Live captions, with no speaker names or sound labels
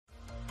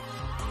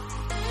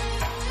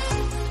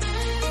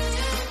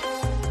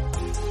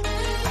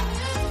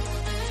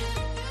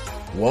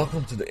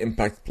Welcome to the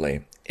Impact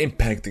Play,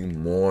 impacting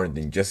more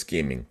than just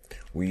gaming.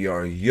 We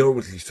are your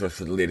weekly source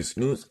for the latest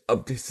news,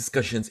 updates,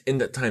 discussions,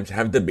 and at times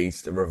have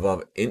debates that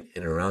revolve in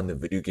and around the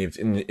video games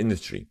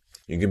industry.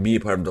 You can be a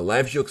part of the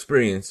live show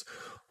experience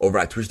over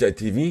at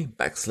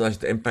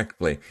twitch.tv/the Impact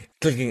Play,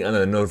 clicking on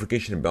the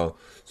notification bell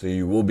so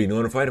you will be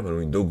notified when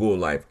we do go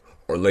live,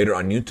 or later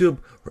on YouTube,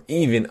 or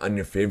even on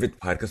your favorite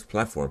podcast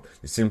platform.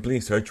 You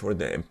simply search for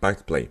the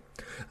Impact Play.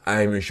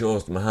 I am your show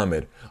host,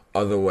 Mohammed,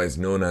 otherwise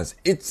known as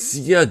It's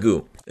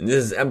Yagu, and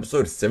this is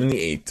episode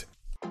 78.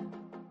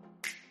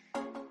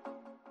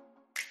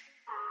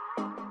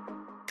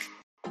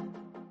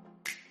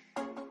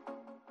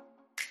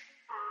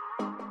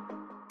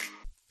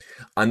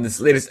 On this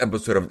latest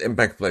episode of the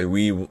Impact Play,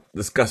 we will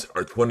discuss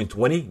our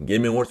 2020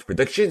 Gaming Awards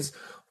predictions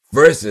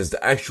versus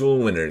the actual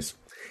winners.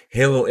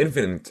 Halo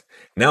Infinite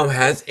now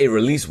has a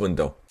release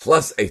window,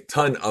 plus a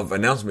ton of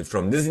announcements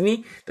from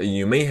Disney that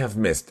you may have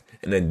missed,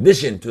 in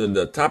addition to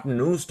the top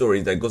news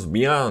stories that goes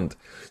beyond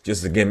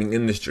just the gaming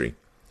industry.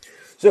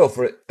 So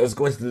let's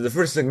go into the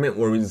first segment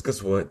where we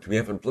discuss what we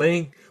have been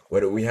playing,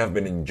 what we have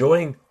been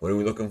enjoying, what are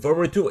we looking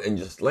forward to, and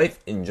just life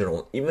in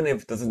general, even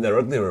if it doesn't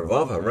directly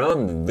revolve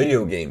around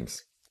video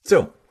games.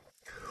 So,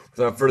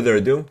 without further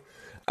ado,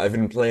 I've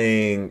been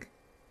playing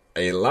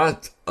a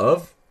lot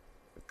of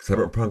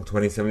Cyberpunk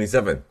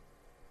 2077.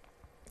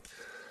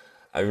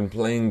 I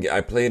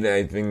played it,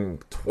 I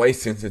think,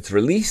 twice since its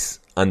release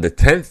on the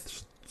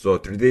 10th, so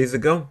 3 days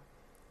ago.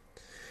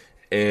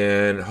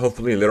 And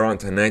hopefully later on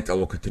tonight I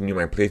will continue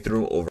my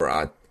playthrough over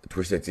at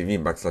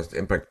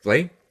twitch.tv/Impact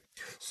Play.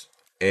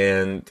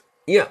 And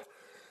yeah,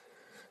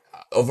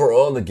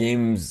 overall the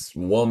game's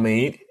well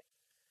made.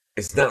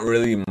 It's not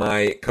really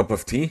my cup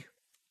of tea,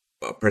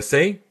 per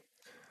se,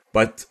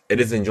 but it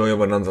is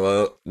enjoyable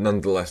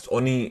nonetheless. The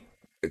only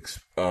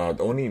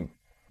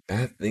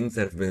bad things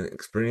that I've been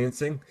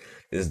experiencing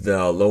is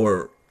the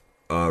lower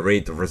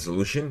rate of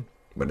resolution,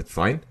 but it's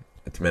fine.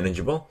 It's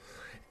manageable.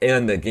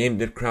 And the game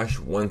did crash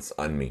once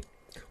on me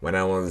when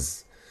I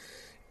was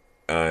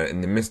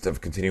in the midst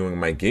of continuing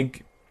my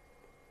gig.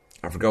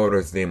 I forgot what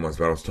his name was,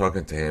 but I was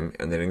talking to him,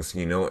 and then next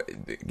thing you know,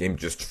 the game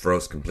just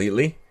froze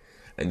completely.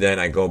 And then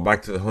I go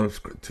back to the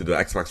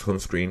Xbox home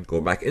screen,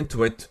 go back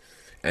into it,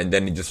 and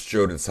then it just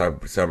showed the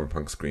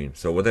Cyberpunk screen.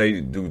 So what I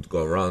do to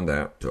go around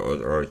that,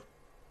 to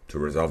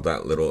resolve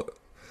that little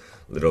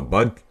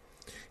bug,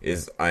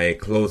 is I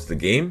closed the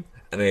game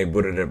and I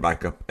booted it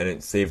back up, and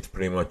it saved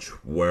pretty much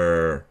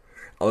where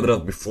a little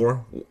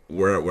before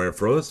where it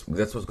froze.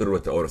 That's what's good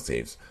with the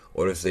autosaves.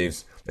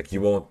 Autosaves, like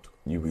you'll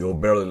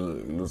barely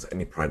lose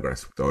any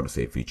progress with the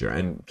autosave feature,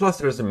 and plus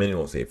there's a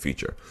manual save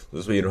feature, so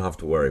this way you don't have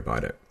to worry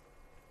about it.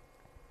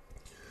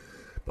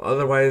 But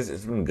otherwise,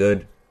 it's been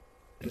good.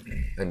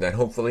 And then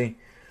hopefully,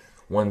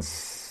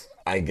 once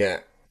I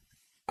get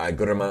a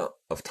good amount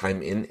of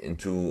time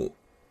into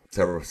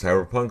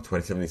Cyberpunk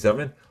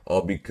 2077,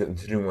 I'll be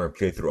continuing my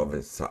playthrough of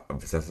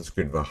Assassin's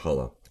Creed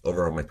Valhalla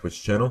over on my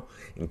Twitch channel,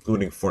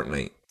 including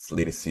Fortnite's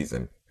latest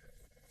season.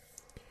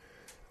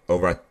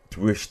 Over at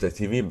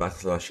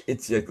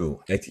twitch.tv/itsyagu,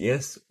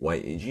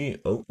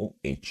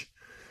 ITSYAGOOH.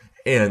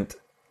 And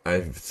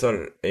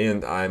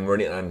I'm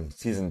already on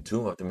season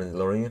 2 of The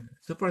Mandalorian.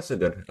 So far so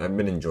good. I've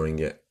been enjoying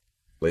it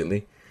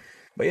lately.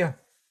 But yeah.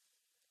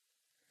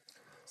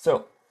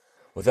 So,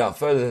 without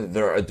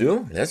further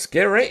ado, let's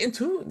get right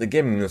into the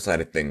gaming news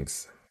side of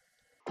things.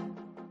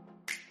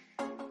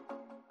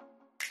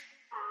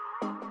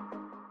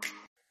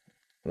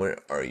 Where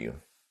are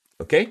you?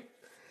 Okay.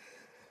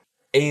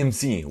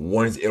 AMC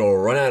warns it'll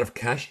run out of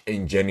cash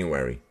in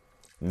January.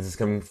 This is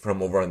coming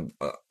from over on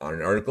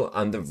an article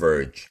on The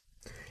Verge.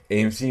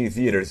 AMC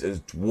Theaters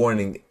is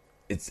warning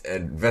its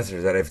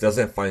investors that if it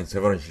doesn't find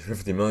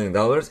 $750 million,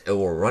 it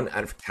will run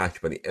out of cash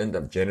by the end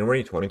of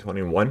January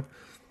 2021,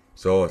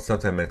 so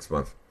sometime next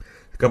month.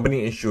 The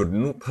company issued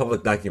new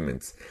public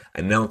documents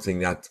announcing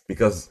that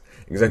because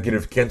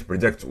executives can't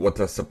predict what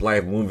the supply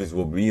of movies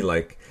will be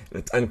like, and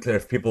it's unclear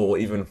if people will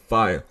even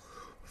file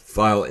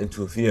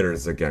into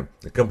theaters again.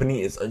 The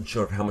company is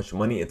unsure of how much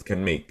money it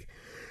can make.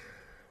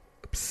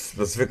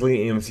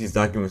 Specifically, AMC's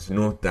documents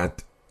note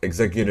that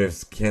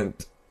executives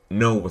can't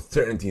know with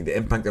certainty the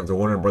impact of the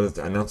Warner Brothers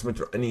announcement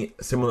or any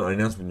similar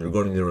announcement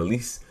regarding the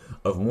release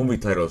of movie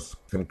titles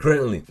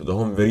concurrently to the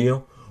home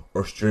video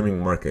or streaming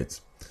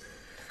markets.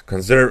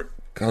 Conversations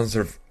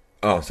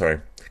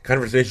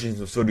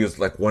with studios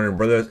like Warner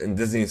Brothers and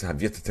Disney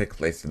have yet to take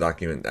place, the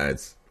document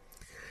adds.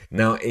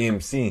 Now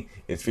AMC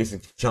is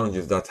facing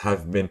challenges that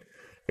have been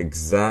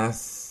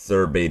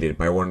exacerbated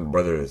by Warner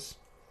Brothers.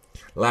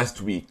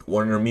 Last week,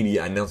 Warner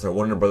Media announced that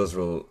Warner Brothers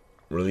will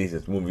release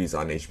its movies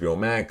on HBO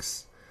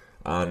Max.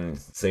 On the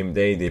same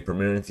day they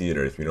premiere in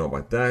theaters. We know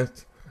about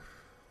that.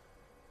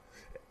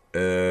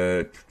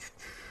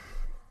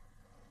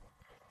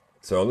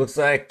 So it looks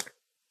like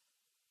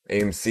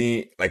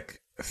AMC,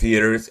 like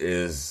theaters,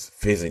 is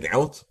phasing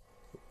out.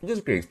 Which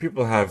is great.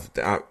 People have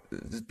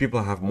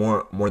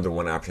more than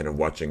one option of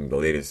watching the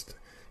latest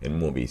in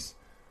movies.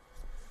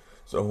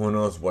 So who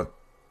knows what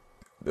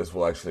this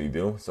will actually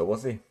do. So we'll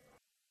see.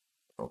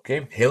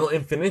 Okay, Halo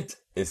Infinite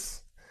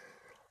is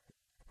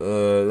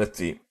let's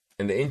see.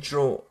 In the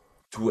intro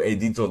to a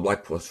detailed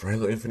blog post for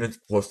Halo Infinite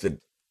posted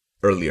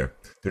earlier,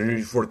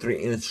 343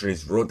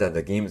 Industries wrote that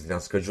the game is now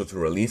scheduled to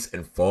release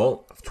in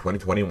fall of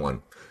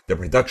 2021. The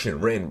production,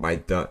 written by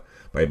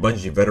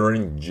Bungie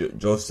veteran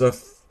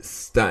Joseph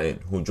Staten,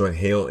 who joined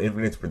Halo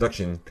Infinite's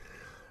production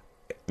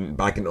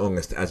back in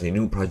August as a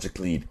new project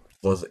lead,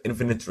 was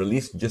Infinite's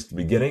release just the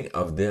beginning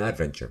of the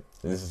adventure.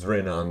 And this is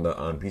written on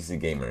PC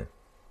Gamer.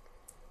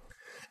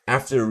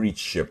 After Reach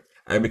shipped,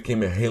 I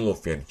became a Halo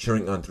fan,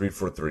 cheering on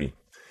 343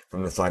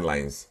 from the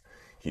sidelines.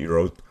 He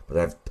wrote,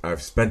 but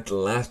I've spent the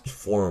last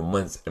 4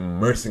 months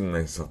immersing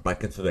myself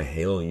back into the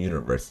Halo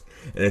universe,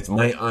 and it's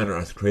my honor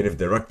as creative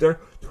director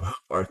to help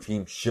our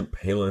team ship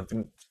Halo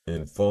Infinite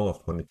in fall of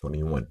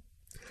 2021.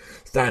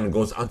 Stan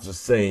goes on to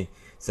saying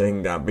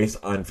that based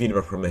on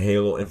feedback from the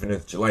Halo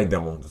Infinite July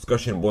demo,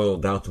 discussion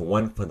boiled down to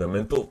one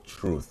fundamental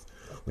truth: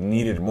 we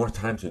needed more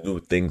time to do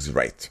things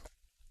right.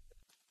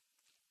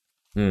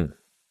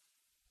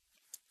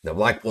 The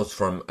blog post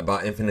from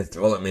About Infinite's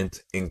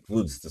development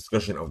includes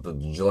discussion of the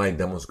July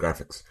demo's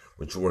graphics,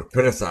 which were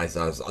criticized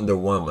as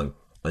underwhelming.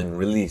 On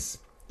release,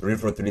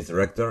 343's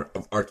director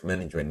of art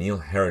management Neil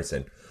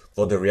Harrison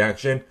called the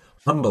reaction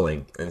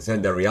humbling and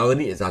said the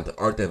reality is that the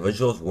art and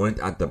visuals weren't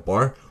at the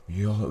bar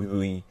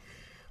we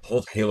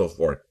hold Halo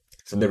for.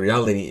 So the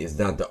reality is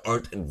that the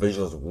art and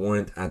visuals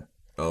weren't at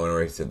oh, I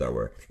already said that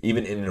word.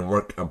 Even in a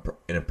work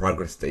in a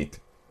progress state.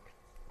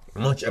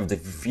 Much of the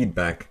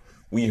feedback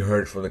we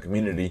heard from the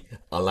community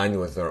aligned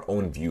with our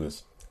own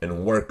views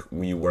and work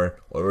we were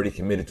already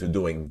committed to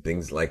doing,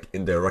 things like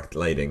indirect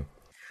lighting,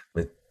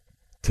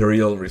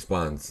 material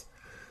response,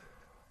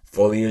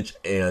 foliage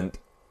and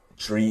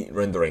tree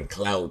rendering,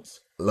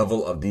 clouds,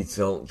 level of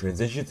detail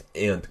transitions,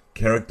 and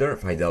character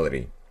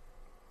fidelity.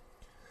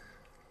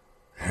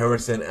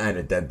 Harrison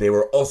added that they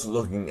were also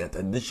looking at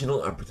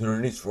additional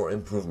opportunities for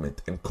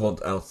improvement and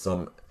called out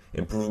some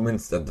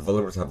improvements that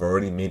developers have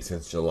already made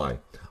since July.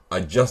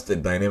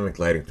 Adjusted dynamic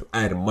lighting to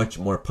add much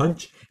more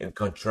punch and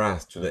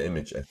contrast to the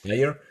image and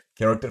higher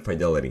character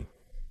fidelity.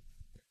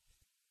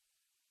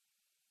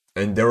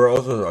 And there were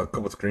also a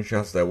couple of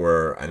screenshots that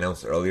were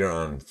announced earlier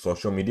on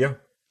social media.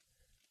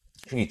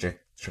 You can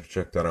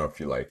check that out if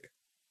you like.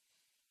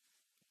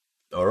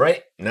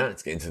 Alright, now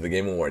let's get into the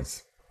Game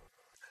Awards.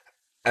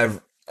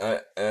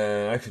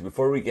 Actually,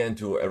 before we get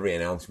into every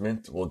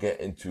announcement, we'll get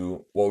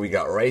into what we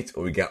got right,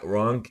 what we got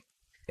wrong,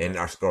 and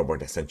our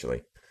scoreboard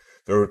essentially.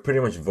 They were pretty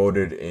much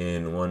voted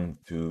in 1,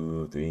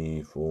 2,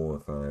 3, 4,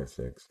 5,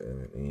 6,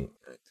 7, 8, 9,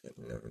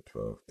 10, 11,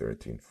 12,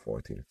 13,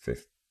 14,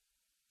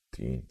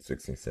 15,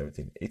 16,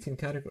 17, 18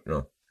 categories?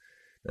 No,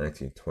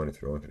 19, 20,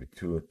 21,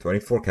 22,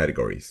 24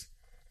 categories.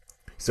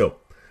 So,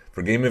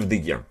 for Game of the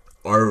Year,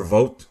 our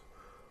vote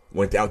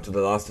went out to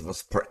The Last of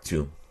Us Part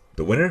 2.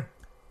 The winner?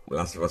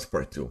 Last of Us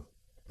Part 2.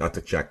 Not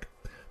to check.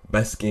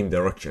 Best Game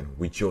Direction,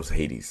 we chose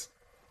Hades.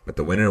 But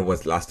the winner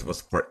was Last of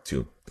Us Part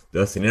 2.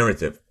 Best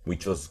Narrative, we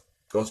chose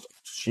Ghost of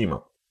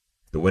Tsushima.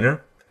 The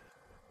winner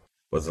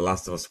was The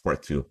Last of Us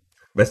Part 2.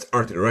 Best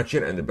Art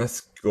Direction and the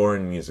Best Score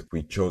and Music,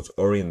 we chose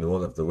Ori and the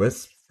Will of the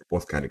Wisps for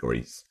both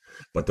categories.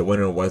 But the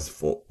winner was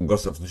for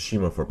Ghost of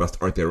Tsushima for Best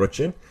Art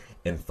Direction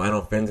and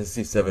Final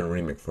Fantasy VII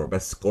Remake for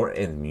Best Score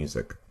and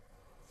Music.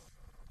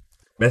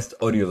 Best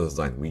Audio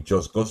Design, we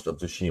chose Ghost of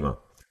Tsushima,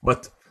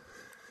 but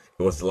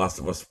it was The Last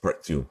of Us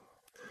Part 2.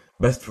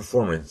 Best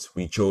Performance,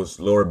 we chose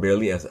Laura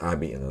Bailey as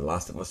Abby in The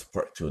Last of Us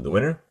Part 2. The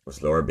winner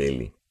was Laura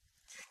Bailey.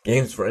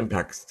 Games for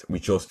Impact, we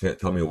chose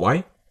Tell Me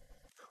Why.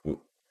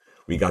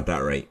 We got that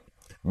right.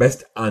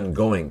 Best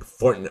Ongoing,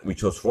 Fortnite, we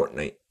chose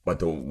Fortnite, but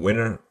the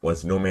winner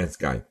was No Man's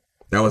Sky.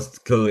 That was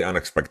clearly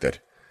unexpected.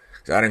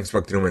 So I didn't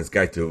expect No Man's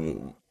Sky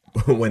to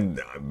win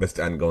Best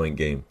Ongoing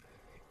Game.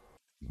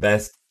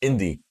 Best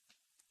Indie,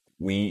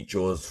 we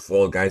chose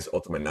Fall Guys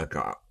Ultimate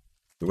Knockout.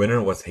 The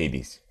winner was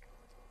Hades.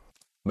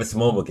 Best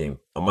Mobile Game,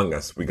 Among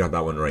Us, we got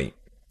that one right.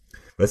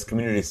 Best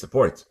Community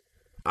Support,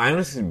 I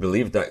honestly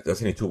believe that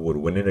Destiny 2 would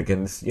win it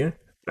again this year.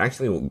 It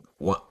actually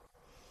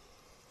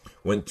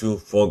went to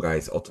Fall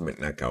Guys Ultimate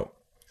Knockout.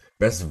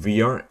 Best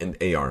VR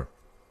and AR,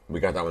 we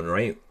got that one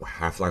right.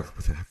 Half-Life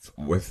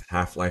with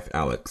Half-Life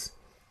Alyx.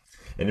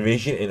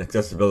 Innovation and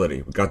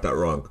Accessibility, we got that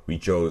wrong. We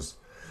chose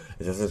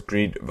Assassin's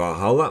Creed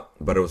Valhalla,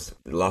 but it was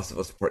The Last of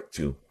Us Part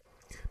 2.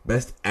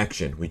 Best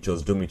Action, we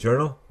chose Doom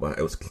Eternal, but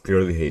it was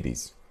clearly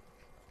Hades.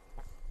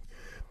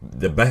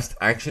 The Best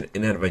Action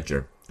and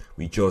Adventure,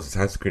 we chose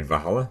Assassin's Creed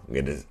Valhalla.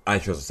 I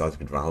chose Assassin's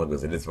Creed Valhalla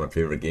because it is my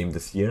favorite game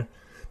this year,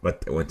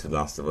 but it went to The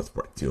Last of Us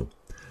Part 2.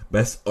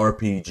 Best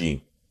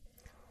RPG,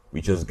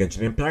 we chose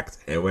Genshin Impact,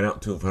 and it went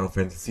out to Final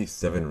Fantasy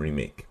VII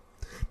Remake.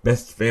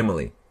 Best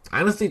Family,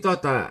 I honestly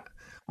thought that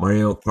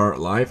Mario Kart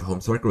Live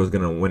Home Circuit was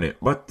going to win it,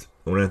 but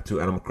it went out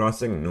to Animal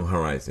Crossing New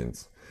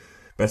Horizons.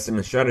 Best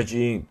Sim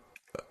Strategy,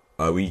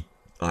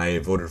 I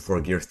voted for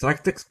Gears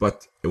Tactics,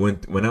 but it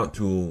went out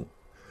to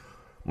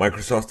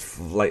Microsoft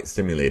Flight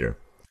Simulator.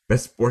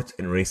 Best Sports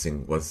and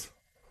Racing was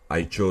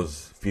I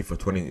chose FIFA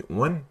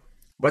 21,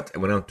 but it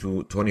went out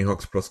to Tony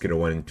Hawk's Pro Skater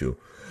 1 and 2.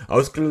 I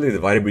was clearly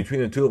divided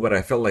between the two, but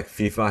I felt like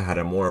FIFA had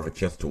a more of a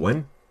chance to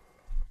win.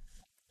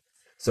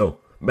 So,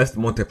 best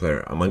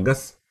multiplayer, Among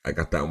Us, I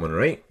got that one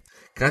right.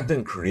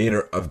 Content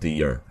Creator of the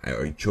Year,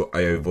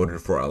 I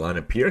voted for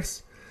Alana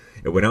Pierce.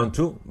 It went on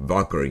to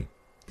Valkyrie.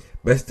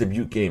 Best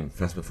debut game,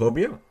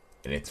 Phasmophobia,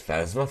 and it's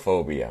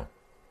Phasmophobia.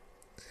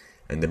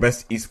 And the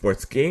best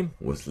esports game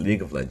was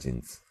League of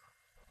Legends.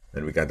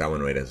 And we got that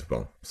one right as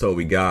well. So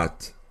we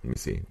got, let me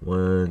see,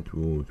 1,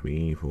 2,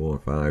 3, 4,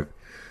 5.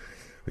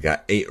 We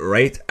got 8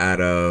 right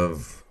out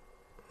of,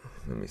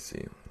 let me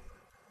see,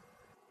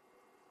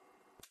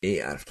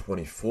 8 out of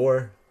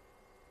 24.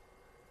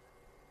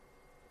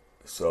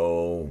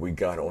 So we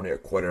got only a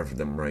quarter of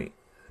them right.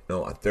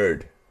 No, a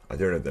third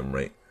of them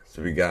right.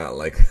 So we got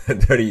like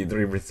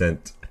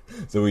 33%.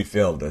 So we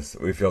failed this.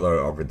 We failed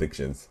our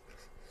predictions.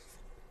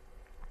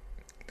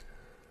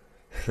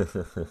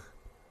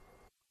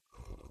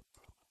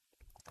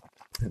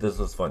 This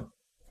was fun.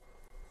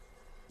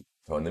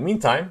 So in the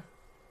meantime,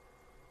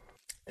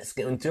 let's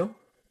get into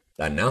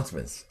the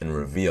announcements and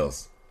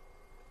reveals.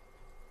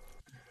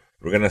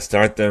 We're gonna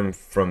start them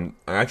from.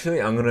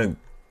 Actually, I'm gonna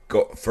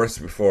go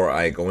first before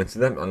I go into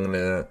them. I'm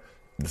gonna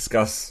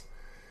discuss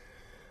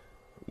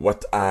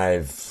what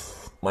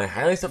I've my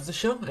highlights of the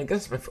show, I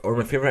guess, or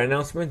my favorite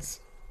announcements.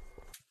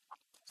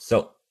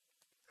 So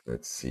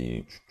let's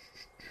see.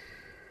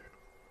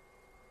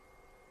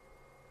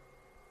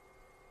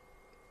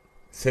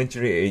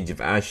 Century Age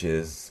of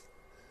Ashes,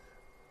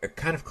 it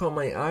kind of caught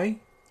my eye,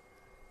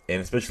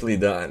 and especially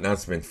the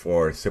announcement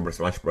for Super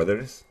Smash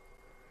Brothers,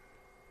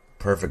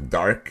 Perfect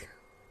Dark,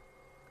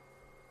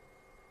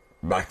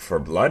 Back for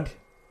Blood,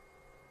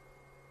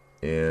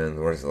 and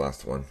where's the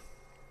last one?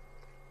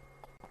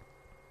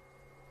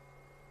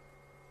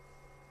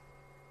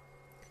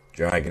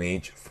 Dragon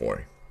Age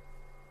 4.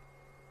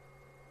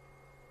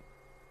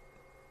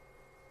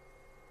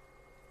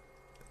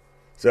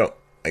 So,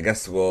 I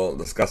guess we'll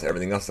discuss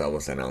everything else that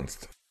was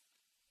announced.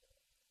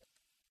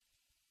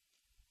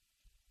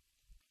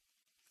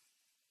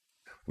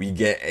 We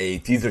get a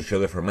teaser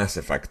trailer for Mass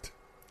Effect.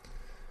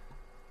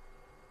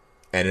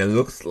 And it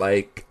looks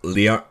like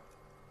Leon.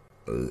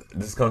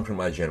 This is coming from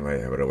IGN,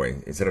 by the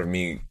way. Instead of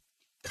me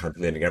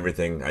calculating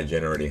everything,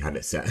 IGN already had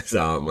it set.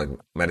 So I'm like,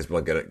 might as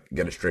well get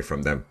it straight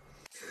from them.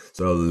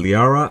 So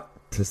Liara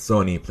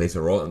Tassoni plays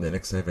a role in the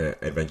next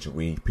adventure.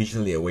 We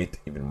patiently await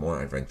even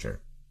more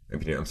adventure.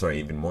 I'm sorry,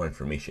 even more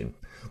information.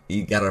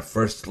 We got our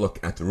first look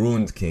at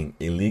Ruined King,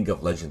 a League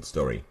of Legends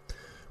story.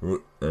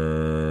 It's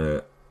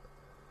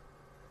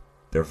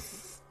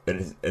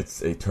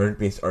a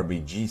turn-based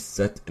RPG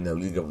set in the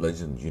League of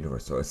Legends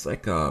universe. So it's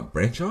like a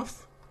branch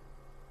off?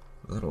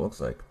 That's what it looks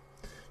like.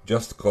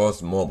 Just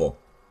Cause Mobile.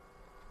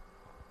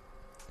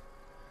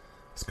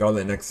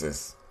 Scarlet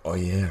Nexus. Oh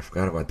yeah, I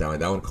forgot about that one.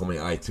 That one caught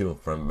my eye too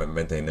from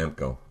Bandai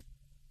Namco.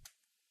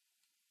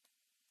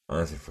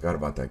 Honestly, forgot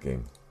about that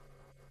game.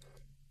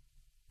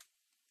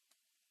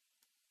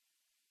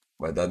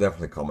 But that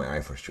definitely caught my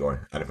eye for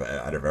sure. Out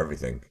of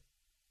everything,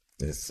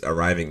 it's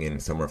arriving in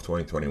summer of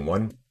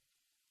 2021.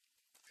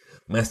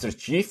 Master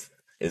Chief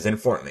is in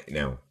Fortnite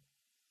now,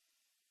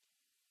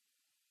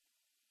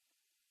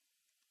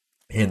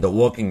 and The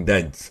Walking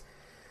Dead's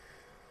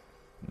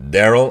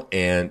Daryl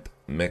and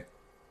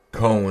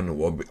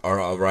McCone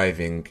are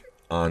arriving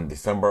on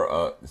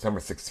December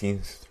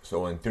 16th.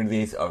 So in 3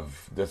 days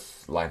of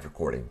this live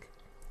recording,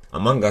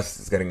 Among Us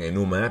is getting a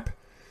new map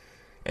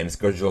and is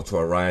scheduled to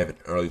arrive in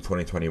early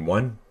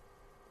 2021.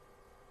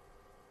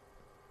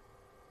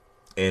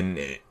 And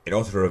it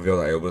also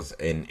revealed that it was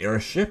an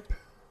airship,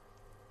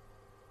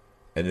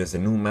 and there's a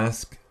new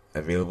mask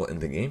available in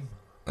the game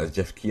as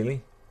Jeff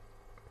Keighley.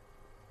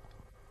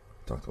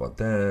 Talked about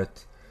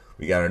that.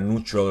 We got a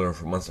new trailer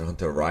for Monster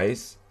Hunter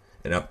Rise,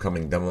 an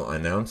upcoming demo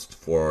announced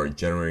for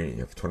January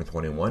of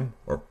 2021,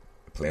 or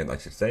planned, I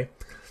should say.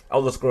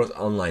 Elder Scrolls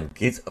Online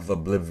Gates of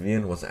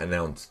Oblivion was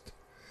announced,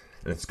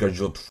 and it's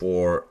scheduled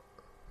for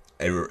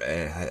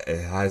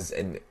it has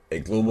a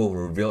global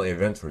reveal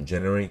event for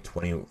January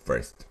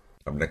 21st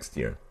of next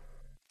year.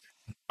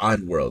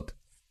 Oddworld.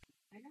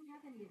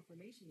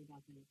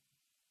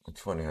 It's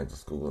funny, I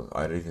just Google.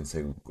 I didn't even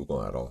say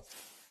Google at all.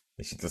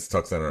 She just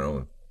talks on her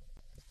own.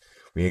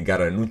 We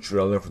got a new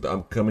trailer for the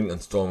upcoming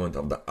installment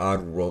of the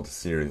Oddworld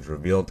series,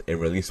 revealed a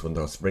release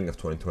window spring of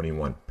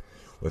 2021,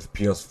 with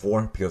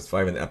PS4,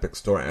 PS5, and Epic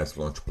Store as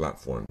launch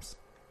platforms.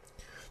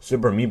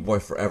 Super Meat Boy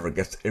Forever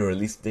gets a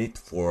release date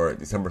for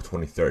December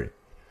 23rd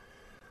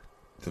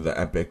to the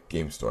Epic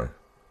Game Store.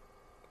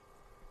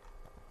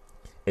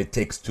 It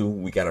Takes Two,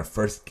 we got our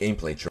first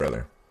gameplay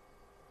trailer,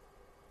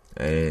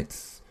 and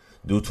it's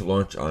due to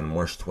launch on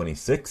March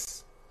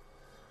 26th.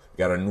 We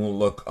got a new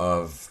look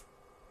of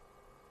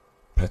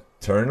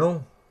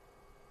Paternal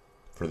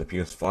for the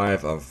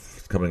PS5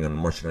 of coming on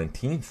March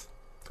 19th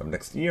of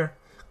next year.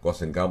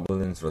 Ghosts and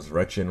Goblins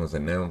Resurrection was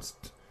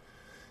announced.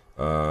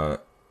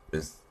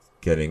 Is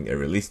getting a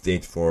release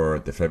date for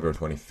the February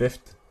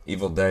 25th.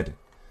 Evil Dead.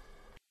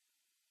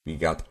 We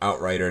got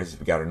Outriders.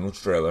 We got a new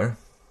trailer.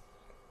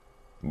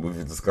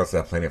 We've discussed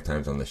that plenty of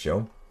times on the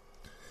show.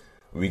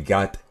 We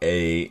got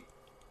a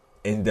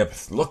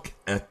in-depth look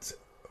at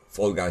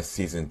Fall Guys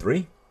Season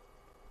 3.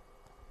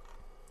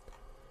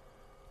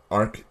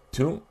 Arc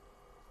 2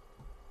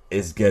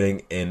 is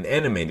getting an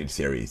animated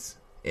series,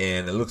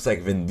 and it looks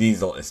like Vin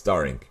Diesel is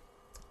starring.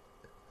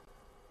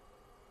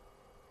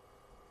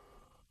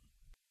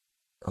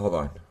 Hold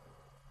on.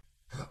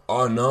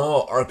 Oh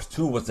no, Arc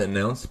 2 was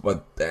announced,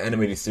 but the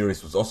animated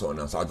series was also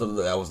announced. I thought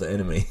that was the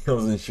anime. I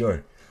wasn't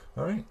sure.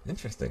 Alright,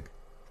 interesting.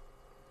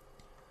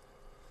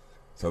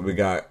 So we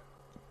got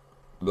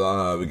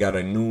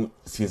a new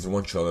season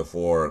 1 trailer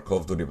for Call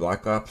of Duty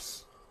Black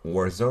Ops,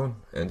 Warzone,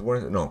 and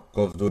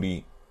Call of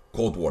Duty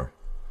Cold War.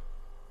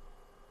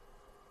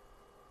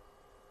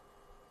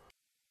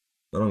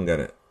 I don't get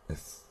it.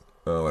 It's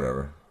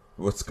whatever.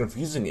 What's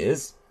confusing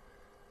is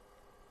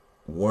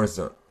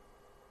Warzone.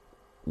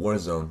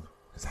 Warzone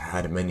has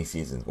had many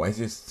seasons. Why is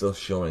it still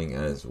showing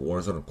as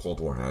Warzone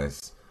Cold War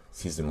has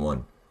season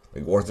 1?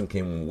 Like Warzone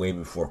came way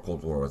before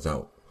Cold War was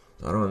out.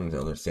 So I don't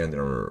understand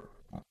their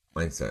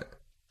mindset.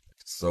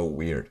 It's so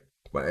weird.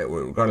 But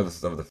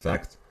regardless of the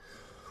fact,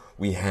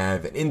 we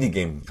have an indie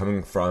game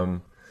coming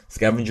from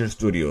Scavenger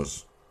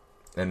Studios,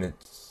 and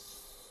it's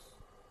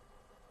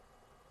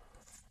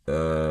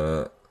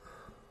but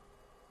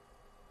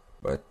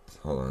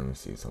hold on, let me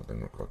see something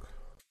real quick.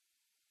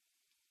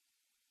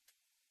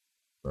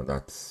 No,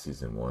 that's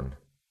season 1.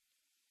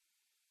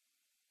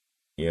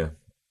 Yeah,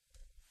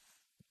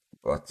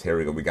 but here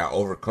we go. We got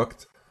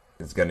Overcooked.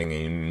 It's getting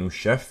a new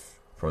chef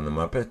from the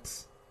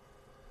Muppets.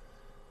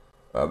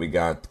 We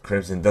got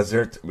Crimson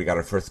Desert. We got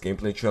our first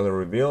gameplay trailer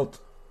revealed.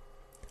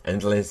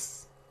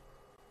 Endless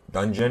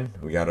Dungeon.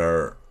 We got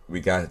a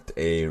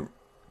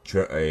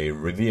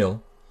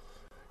reveal.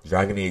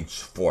 Dragon Age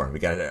 4. We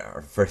got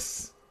our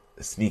first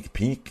sneak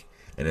peek,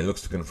 and it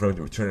looks to confirm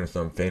the return of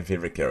some fan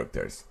favorite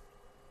characters.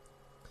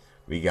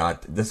 We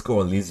got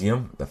Disco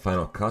Elysium, the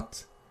final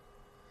cut.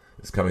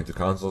 It's coming to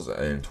consoles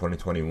in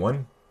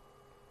 2021.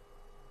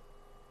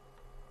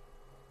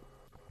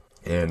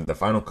 And the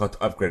final cut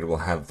upgrade will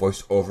have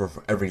voiceover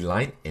for every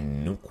line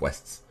and new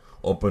quests.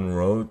 Open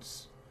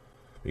roads.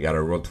 We got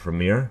a world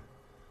premiere.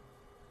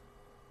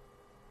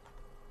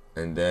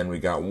 And then we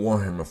got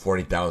Warhammer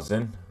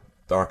 40,000,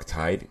 Dark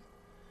Tide.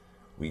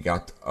 We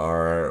got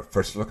our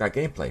first look at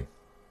gameplay.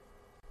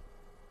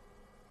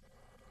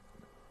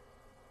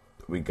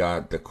 We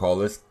got the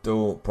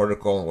Callisto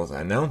Protocol was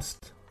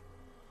announced.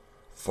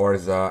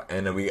 Forza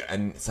and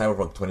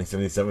Cyberpunk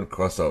 2077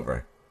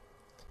 crossover.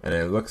 And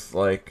it looks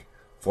like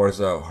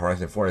Forza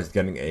Horizon 4 is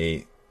getting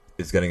a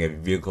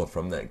vehicle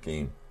from that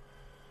game.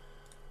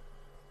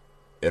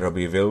 It'll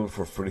be available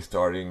for free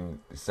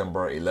starting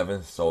December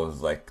 11th, so it's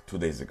like 2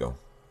 days ago.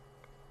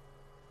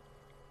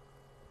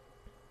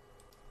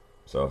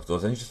 So if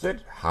those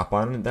interested, hop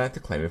on that to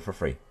claim it for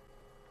free.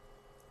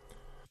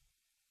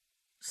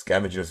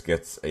 Scavengers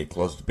gets a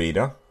closed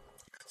beta.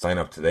 Sign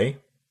up today.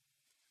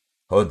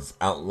 Hoods,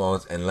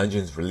 Outlaws, and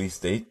Legends release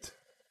date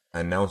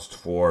announced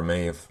for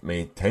May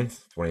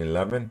 10th,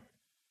 2011.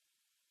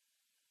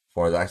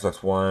 For the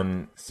Xbox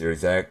One,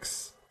 Series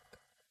X,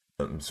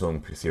 I'm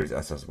assuming Series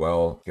S as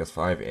well,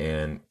 PS5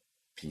 and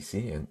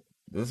PC. And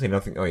doesn't say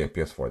nothing. Oh yeah,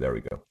 PS4. There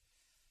we go.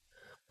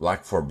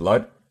 Back 4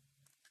 Blood.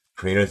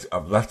 Creators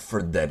of Left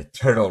 4 Dead,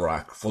 Turtle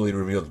Rock fully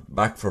revealed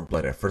Back 4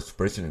 Blood, a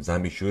first-person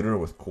zombie shooter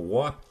with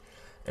co-op,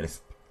 and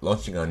it's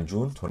launching on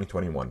June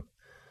 2021.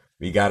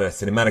 We got a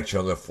cinematic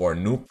trailer for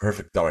New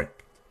Perfect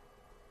Dark,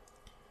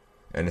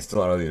 and it's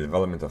still early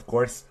development, of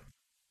course.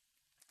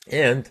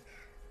 And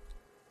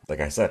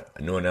like I said,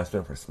 a new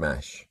announcement for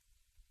Smash.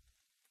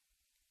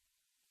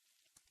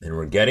 And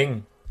we're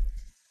getting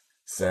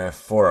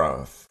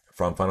Sephora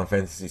from Final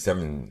Fantasy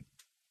VII. And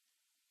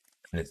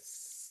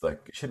it's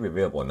like, it should be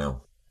available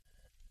now.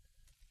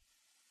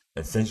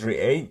 And Century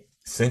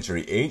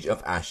Age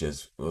of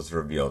Ashes was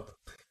revealed.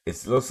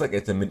 It looks like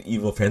it's a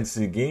medieval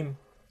fantasy game.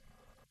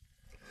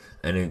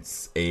 And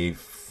it's a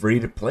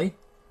free to play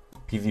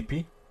PvP.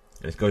 And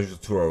it's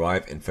scheduled to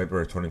arrive in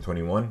February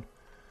 2021.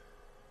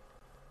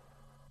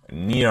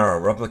 Nier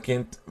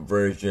Replicant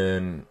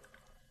version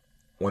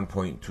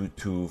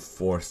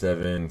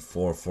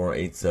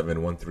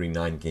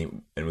 1.22474487139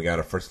 game, and we got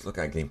a first look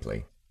at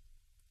gameplay.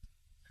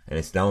 And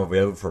it's now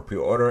available for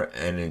pre-order,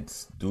 and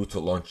it's due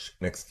to launch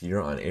next year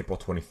on April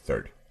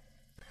 23rd.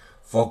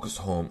 Focus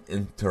Home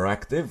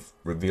Interactive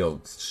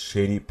revealed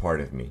Shady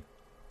Part of Me.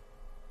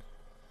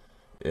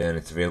 And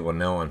it's available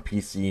now on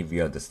PC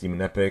via the Steam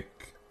and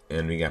Epic,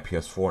 and we got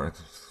PS4,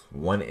 Xbox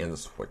One, and the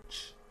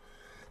Switch.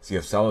 Sea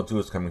of Solitude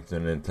is coming to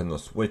the Nintendo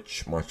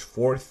Switch March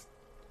 4th.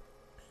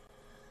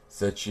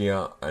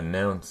 Sechia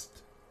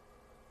announced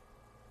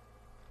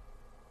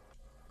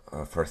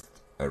first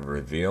a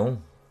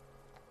reveal.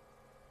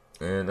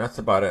 And that's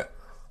about it.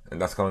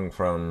 And that's coming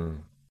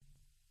from...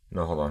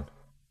 No, hold on.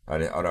 I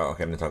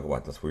didn't talk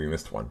about this. We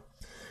missed one.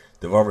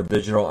 Devolver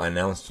Digital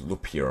announced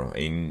Loop Hero,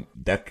 a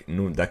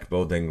new deck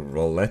building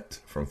roulette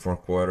from 4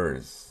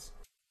 quarters.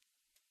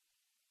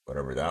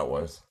 Whatever that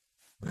was.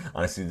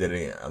 Honestly,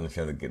 didn't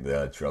understand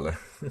the trailer.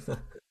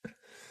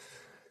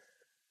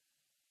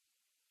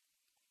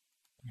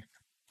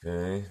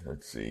 Okay,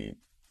 let's see.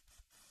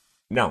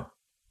 Now,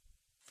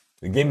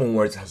 the Game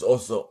Awards has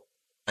also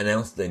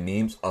announced the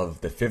names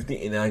of the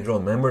 50 inaugural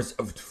members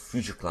of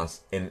Future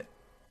Class, an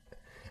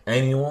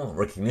annual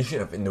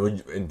recognition of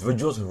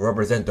individuals who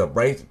represent the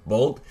bright,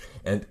 bold,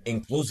 and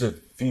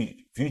inclusive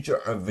future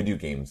of video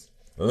games.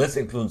 The list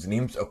includes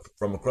names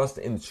from across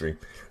the industry,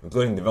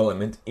 including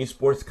development,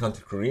 esports,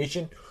 content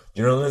creation,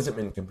 journalism,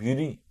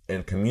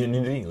 and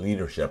community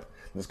leadership.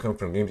 This comes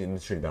from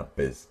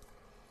gamesindustry.biz.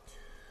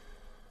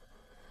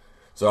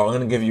 So I'm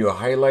going to give you a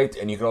highlight,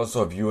 and you can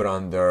also view it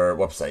on their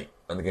website,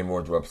 on the Game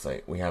Awards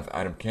website. We have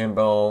Adam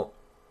Campbell,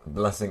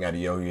 Blessing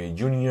Adeoye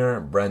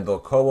Jr.,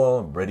 Brandel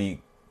Cowell,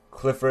 Brady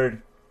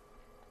Clifford,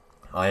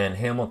 Ian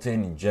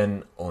Hamilton,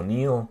 Jen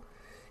O'Neill,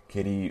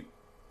 Katie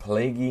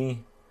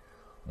Pelagi,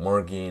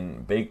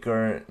 Morgan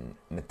Baker,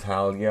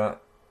 Natalia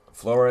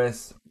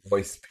Flores,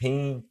 Boyce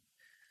Payne,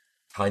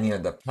 Tanya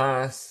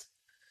DePass,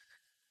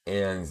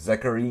 and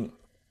Zachary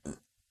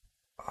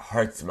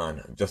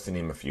Hartzman, just to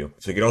name a few.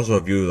 So you can also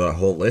view the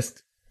whole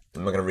list.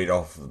 I'm not going to read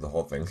off the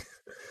whole thing.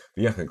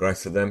 But yeah,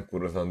 congrats to them,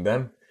 kudos on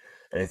them.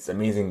 And it's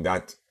amazing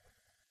that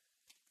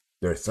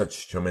there are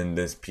such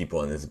tremendous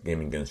people in this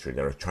gaming industry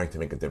that are trying to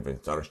make a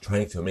difference, that are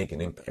trying to make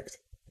an impact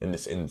in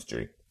this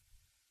industry.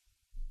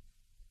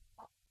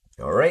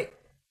 Alright,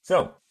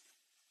 so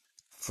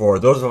for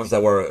those of us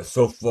that were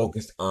so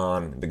focused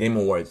on the Game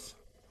Awards,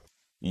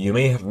 you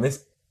may have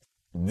missed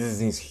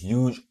Disney's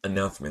huge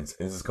announcements.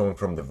 This is coming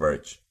from The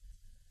Verge.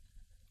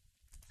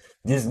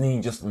 Disney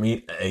just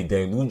made a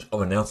deluge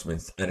of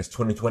announcements at its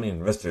 2020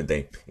 Investor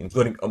Day,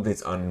 including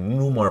updates on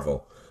new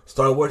Marvel,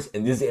 Star Wars,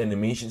 and Disney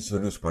Animation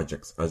Studios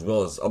projects, as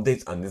well as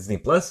updates on Disney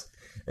Plus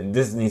and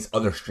Disney's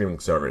other streaming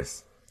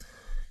service.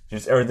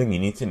 Here's everything you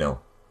need to know.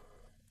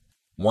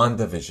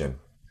 WandaVision.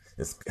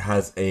 This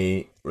has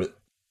it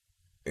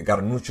got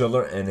a new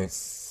trailer, and it's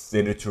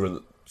slated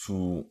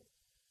to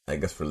I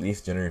guess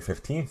release January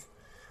 15th.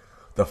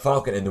 The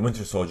Falcon and the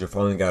Winter Soldier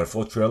finally got a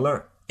full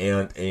trailer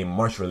and a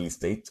March release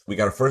date. We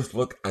got a first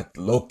look at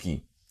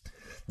Loki,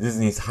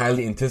 Disney's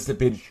highly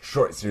anticipated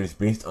short series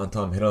based on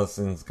Tom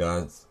Hiddleston's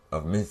Gods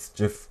of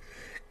Mischief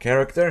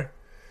character,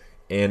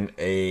 and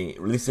a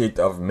release date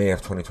of May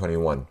of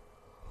 2021.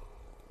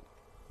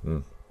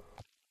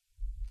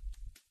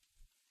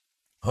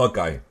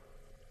 Hawkeye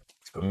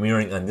is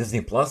premiering on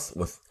Disney Plus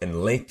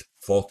in late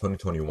fall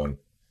 2021.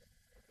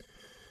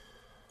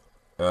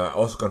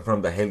 Also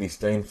confirmed that Haley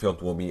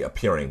Steinfeld will be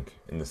appearing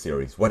in the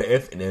series. What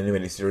If, an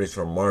animated series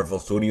from Marvel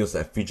Studios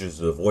that features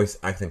the voice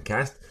acting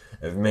cast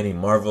of many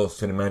Marvel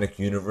Cinematic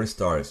Universe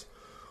stars.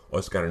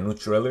 Also got a new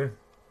trailer.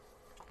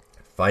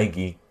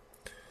 Feige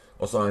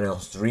also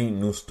announced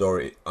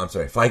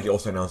Feige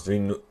also announced three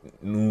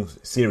new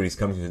series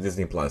coming to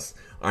Disney Plus.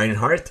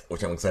 Ironheart,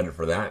 which I'm excited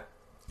for that.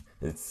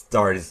 It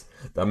stars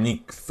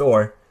Dominique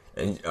Thor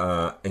and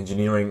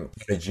engineering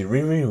prodigy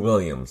Riri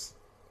Williams.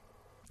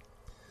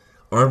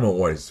 Armor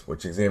Wars,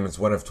 which examines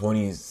one of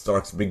Tony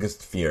Stark's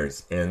biggest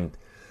fears, and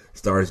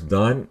stars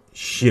Don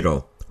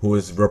Cheadle, who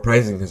is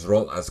reprising his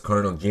role as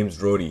Colonel James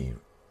Rhodey,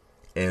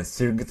 and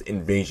Secret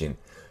Invasion.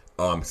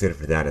 I'm excited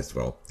for that as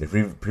well.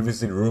 The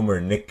previously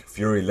rumored Nick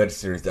Fury-led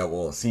series that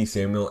will see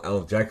Samuel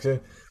L. Jackson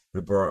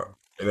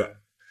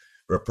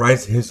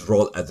reprise his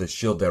role as the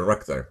S.H.I.E.L.D.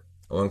 director,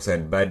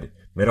 alongside Bad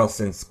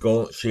Mendelsohn's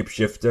Skull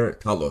shapeshifter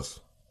Talos.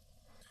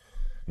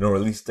 No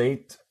release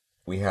date.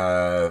 We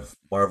have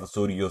Marvel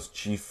Studios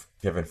chief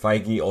Kevin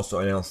Feige also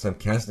announced some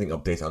casting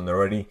updates on the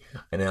already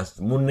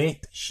announced Moon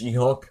Knight,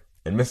 She-Hulk,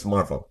 and Miss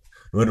Marvel.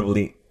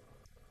 Notably,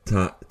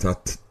 Tatia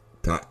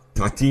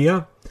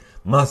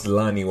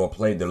Maslany will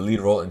play the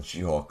lead role in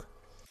She-Hulk,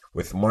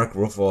 with Mark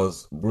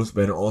Ruffalo's Bruce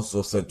Banner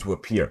also said to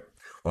appear,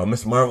 while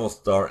Miss Marvel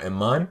star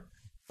Iman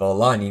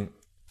Vellani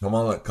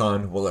Kamala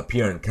Khan will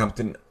appear in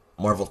Captain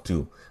Marvel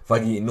 2.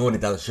 Feige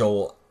noted that the show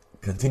will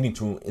continue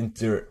to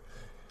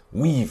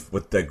interweave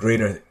with the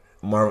greater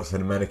Marvel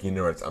Cinematic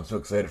Universe. I'm so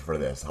excited for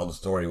this, how the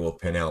story will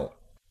pan out.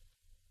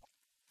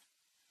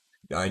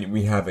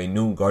 We have a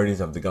new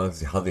Guardians of the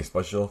Galaxy holiday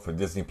special for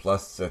Disney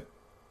Plus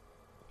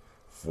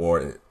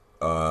for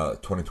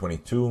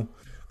 2022.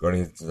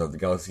 Guardians of the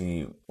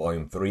Galaxy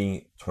Volume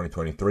 3,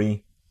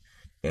 2023.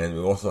 And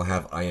we also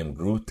have I Am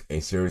Groot,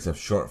 a series of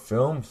short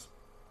films.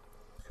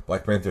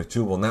 Black Panther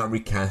 2 will not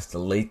recast the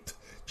late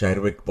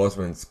Chadwick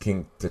Boseman's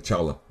King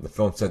T'Challa. The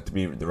film set to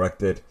be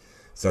directed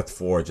set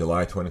for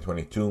July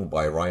 2022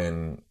 by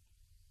Ryan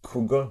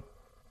Coogler.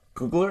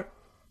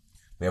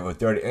 We have a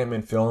third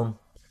Ant-Man film,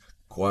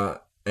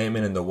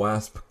 Ant-Man and the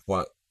Wasp,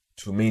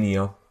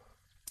 Quantumania,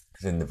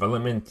 is in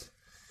development.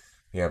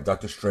 We have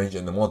Doctor Strange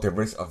and the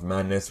Multiverse of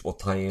Madness will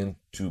tie in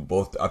to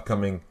both the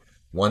upcoming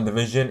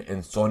WandaVision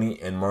and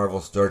Sony and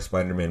Marvel's third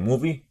Spider-Man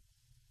movie.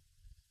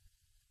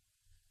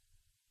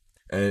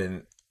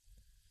 And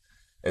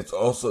this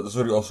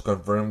already also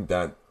confirmed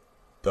that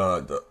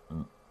the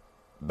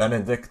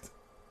Benedict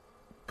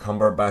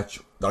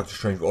Cumberbatch Doctor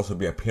Strange will also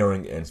be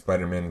appearing in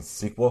Spider-Man's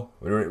sequel.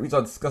 We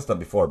discussed that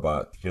before,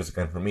 but here's a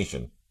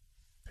confirmation.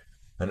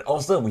 And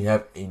also, we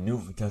have a new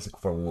Fantastic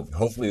Four movie.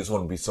 Hopefully, this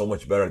one will be so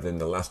much better than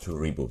the last two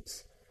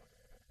reboots.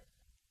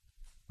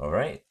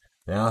 Alright,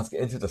 now let's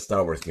get into the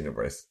Star Wars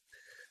universe.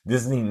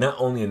 Disney not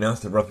only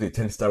announced that roughly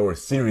 10 Star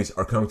Wars series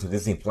are coming to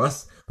Disney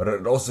Plus, but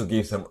it also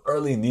gave some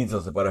early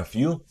details about a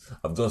few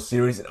of those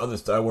series and other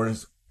Star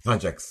Wars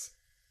projects.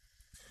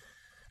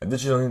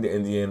 Additionally, the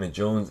Indiana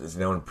Jones is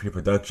now in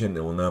pre-production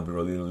and will now be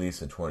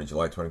released in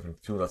July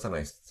 2022. That's a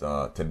nice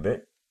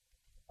tidbit.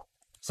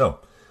 So,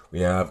 we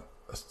have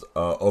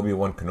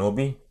Obi-Wan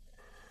Kenobi,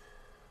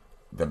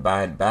 The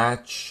Bad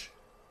Batch,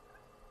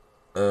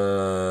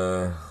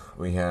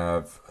 we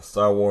have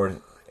Star Wars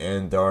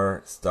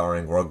Andor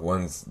starring Rogue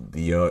One's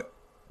Diego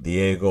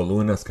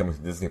Luna is coming to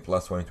Disney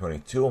Plus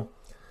 2022.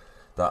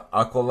 The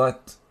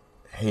Acolyte,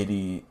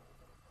 Haiti,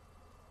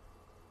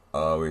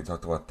 we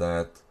talked about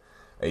that.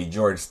 A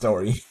George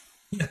Story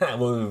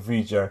will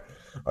feature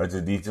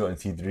R2-D2 and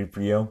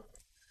C-3PO.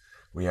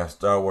 We have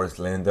Star Wars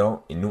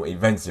Lando, a new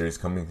event series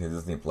coming to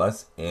Disney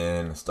Plus,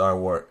 and Star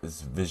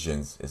Wars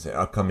Visions is an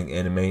upcoming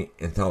anime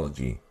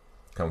anthology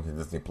coming to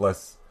Disney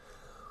Plus.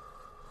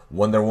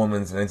 Wonder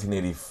Woman's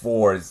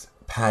 1984's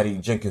Patty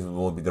Jenkins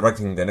will be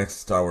directing the next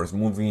Star Wars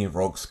movie,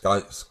 Rogue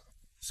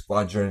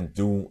Squadron,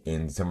 due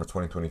in December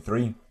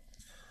 2023.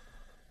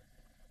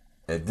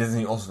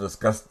 Disney also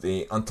discussed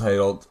the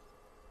untitled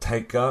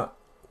Taika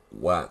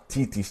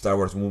Waititi Star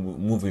Wars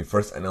movie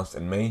first announced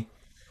in May.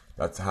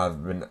 That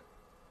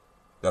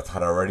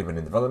had already been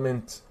in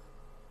development,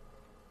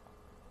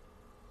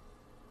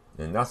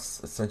 and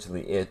that's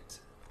essentially it.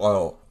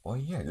 Oh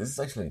yeah, this is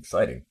actually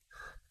exciting.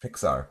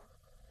 Pixar.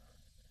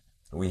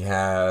 We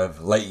have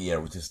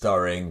Lightyear, which is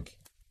starring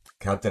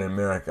Captain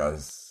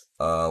America's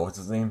what's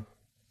his name?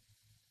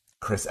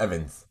 Chris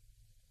Evans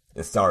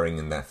is starring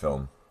in that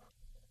film.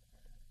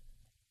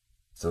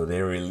 So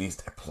they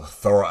released a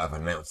plethora of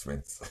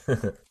announcements.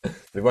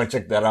 If you want to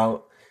check that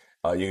out,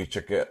 you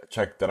can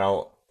check that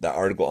out. That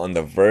article on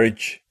The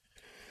Verge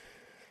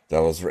that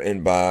was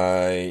written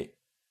by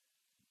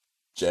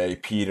Jay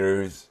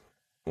Peters.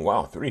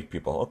 Wow, 3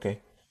 people.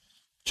 Okay,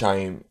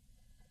 Chaim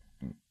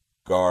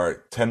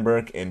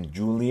Gartenberg and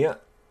Julia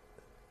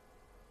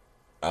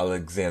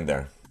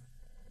Alexander.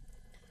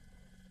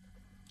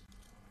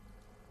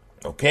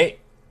 Okay,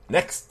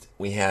 next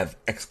we have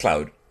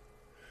xCloud.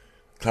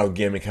 Cloud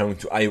gaming coming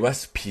to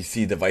iOS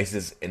PC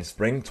devices in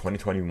spring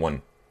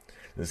 2021.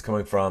 This is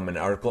coming from an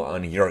article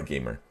on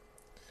Eurogamer.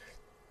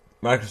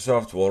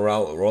 Microsoft will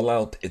roll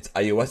out its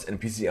iOS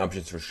and PC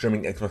options for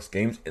streaming Xbox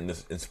games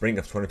in spring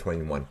of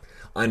 2021.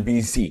 On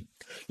PC,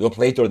 you'll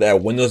play through the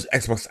Windows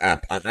Xbox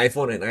app. On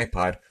iPhone and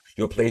iPod,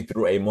 you'll play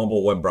through a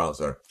mobile web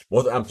browser.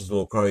 Both apps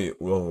will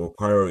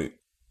require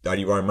that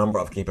you are a member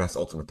of Game Pass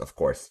Ultimate, of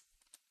course.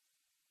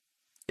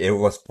 It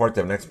was part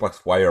of an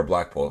Xbox Wire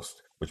blog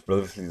post, which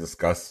previously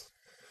discussed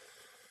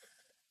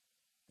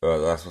the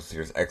Last of Us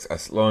Series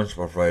XS launch,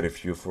 provide a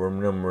few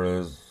firm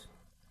numbers.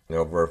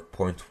 Over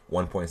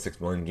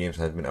 1.6 million games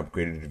have been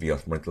upgraded via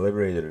smart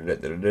delivery.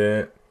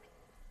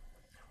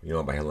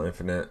 By Halo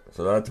Infinite.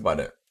 So that's about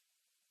it.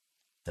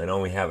 I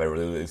know we have a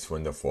release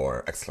window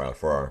for xCloud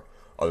for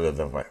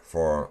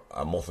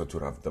a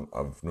multitude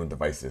of new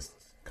devices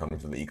coming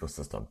to the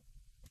ecosystem.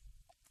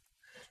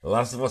 The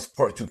Last of Us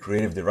Part 2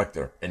 creative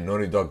director and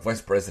Naughty Dog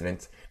vice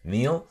president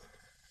Neil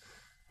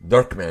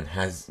Druckmann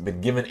has been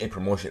given a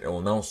promotion and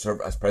will now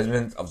serve as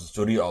president of the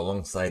studio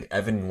alongside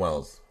Evan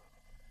Wells.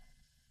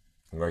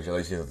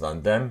 Congratulations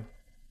on them.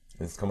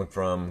 This is coming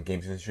from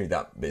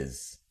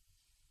GamesIndustry.biz.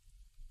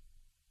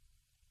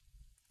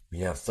 We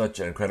have such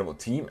an incredible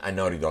team at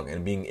Naughty Dog,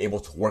 and being able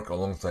to work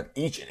alongside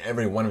each and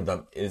every one of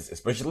them is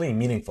especially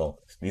meaningful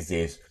these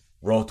days.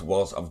 Wrote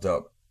Wells of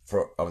the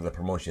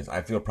promotions.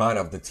 I feel proud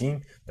of the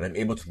team, and I'm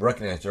able to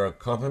recognize their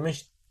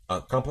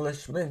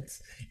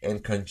accomplishments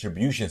and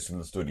contributions to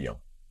the studio.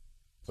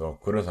 So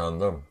kudos on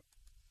them.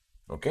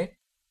 Okay.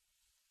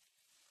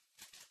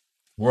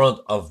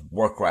 World of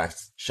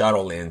Warcraft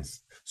Shadowlands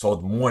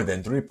sold more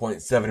than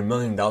 $3.7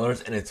 million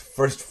in its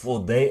first full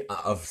day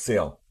of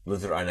sale,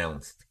 Blizzard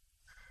announced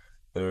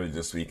earlier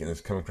this week, and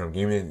it's coming from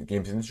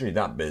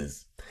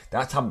GamesIndustry.biz.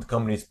 That topped the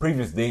company's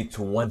previous day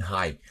to one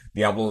high.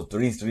 Diablo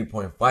 3's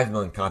 3.5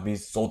 million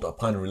copies sold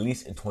upon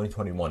release in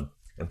 2021,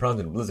 and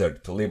prompted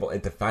Blizzard to label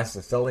it the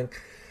fastest selling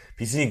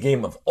PC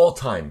game of all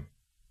time.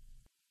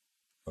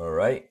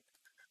 Alright,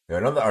 we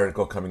have another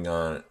article coming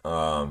on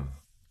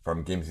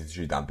from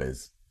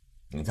GamesIndustry.biz.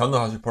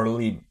 Nintendo has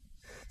reportedly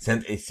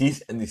sent a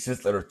cease and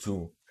desist letter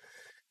to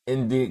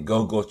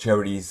Indiegogo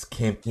Charities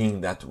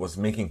campaign that was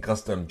making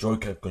custom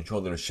Joy-Con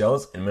controller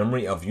shells in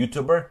memory of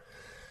YouTuber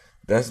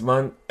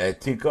Desmond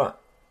Etika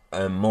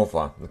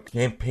Mofa. The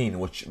campaign,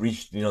 which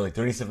reached nearly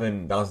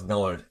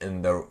 $37,000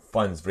 in the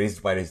funds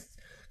raised by its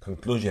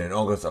conclusion in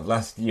August of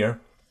last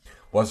year,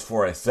 was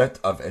for a set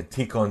of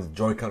Etikon's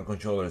Joy-Con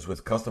controllers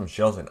with custom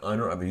shells in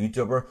honor of a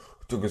YouTuber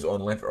who took his own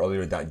life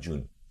earlier that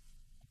June.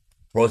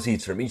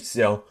 Proceeds from each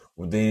sale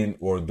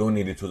were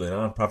donated to the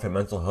nonprofit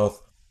mental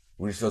health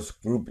research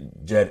group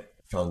JED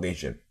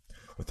Foundation,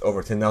 with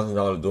over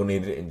 $10,000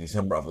 donated in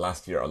December of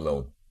last year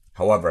alone.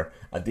 However,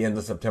 at the end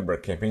of September,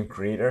 campaign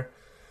creator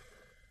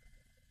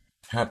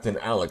Captain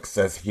Alex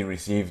says he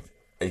received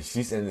a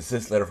cease and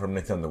desist letter from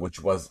Nintendo,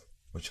 which was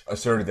which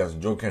asserted that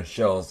Joy-Con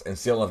shells and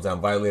sale of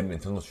them violated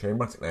Nintendo's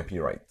trademarks and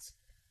IP rights.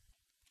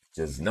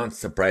 Which is not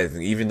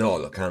surprising, even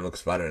though it kind of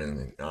looks better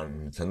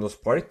on Nintendo's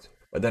part.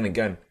 But then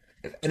again,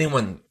 if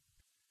anyone,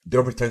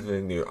 they're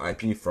protecting their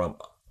IP from,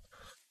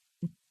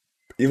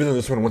 even though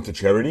this one went to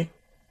charity,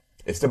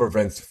 it still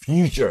prevents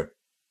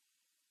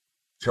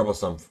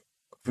troublesome,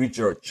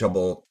 future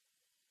trouble,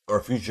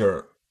 or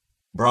future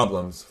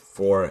problems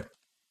for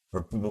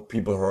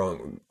people who are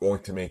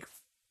going to make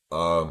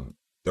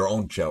their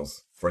own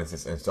shells, for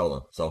instance, and sell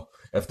them. So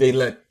if they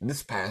let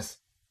this pass,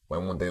 why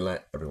won't they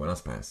let everyone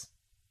else pass?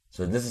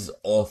 So this is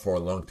all for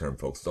long term,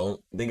 folks.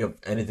 Don't think of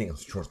anything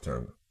as short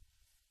term.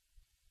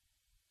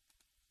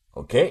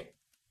 Okay?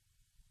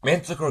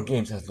 Manticore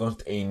Games has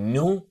launched a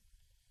new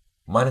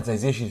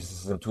monetization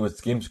system to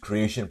its games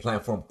creation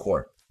platform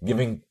Core,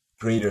 giving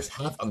creators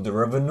half of the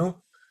revenue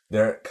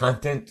their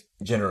content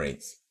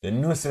generates. The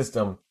new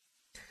system,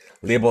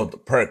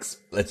 labeled Perks,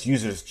 lets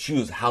users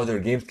choose how their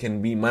games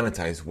can be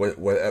monetized,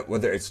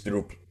 whether it's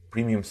through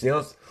premium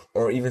sales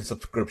or even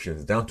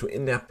subscriptions, down to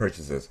in-app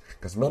purchases,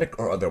 cosmetic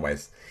or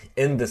otherwise,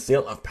 in the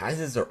sale of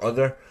passes or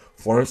other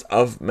forms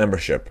of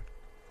membership.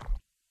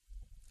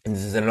 And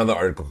this is another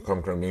article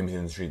coming from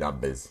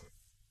GamesIndustry.biz.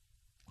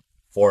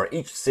 For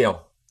each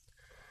sale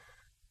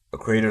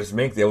creators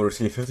make, they will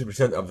receive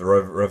 50% of the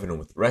revenue,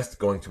 with the rest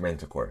going to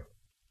Manticore.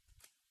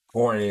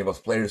 Core enables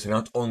players to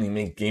not only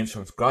make games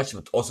from scratch,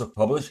 but also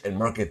publish and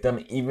market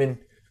them, even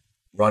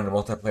run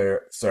multiplayer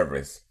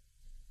servers.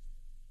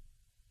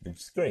 Which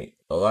is great.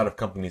 A lot of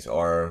companies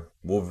are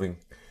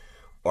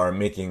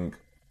making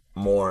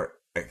more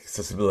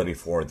accessibility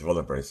for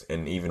developers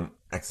and even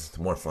access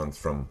to more funds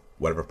from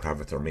whatever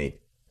profits are made.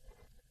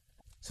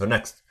 So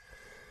next,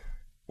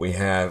 we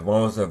have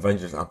Marvel's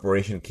Avengers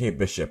Operation Kate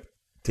Bishop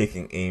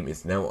Taking Aim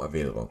is now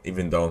available,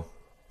 even though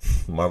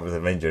Marvel's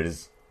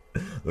Avengers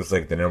looks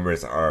like the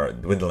numbers are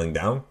dwindling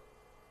down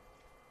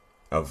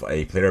of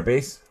a player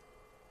base.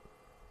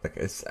 Like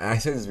I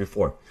said this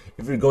before,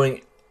 if you're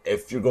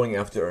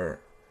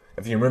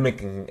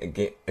mimicking a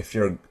game, if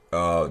you're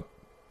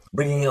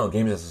bringing out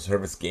games as a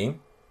service game,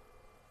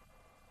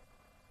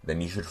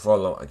 then you should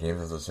follow a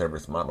games as a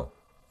service model.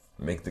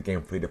 Make the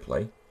game free to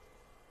play,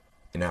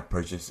 in-app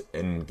purchase,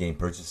 in-game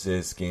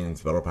purchases,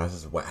 skins, battle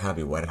passes, what have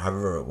you,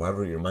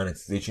 whatever your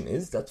monetization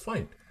is, that's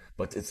fine.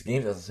 But it's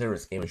games as a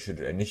service game. It should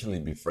initially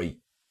be free.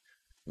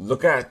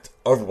 Look at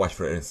Overwatch,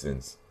 for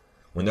instance.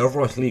 When the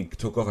Overwatch League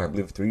took off, I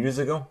believe 3 years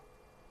ago,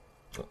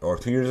 or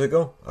 2 years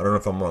ago. I don't know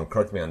if I'm wrong.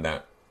 Correct me on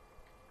that.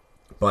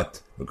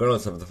 But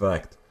regardless of the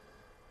fact,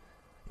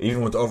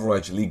 even with the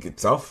Overwatch League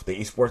itself, the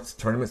esports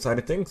tournament side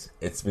of things,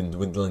 it's been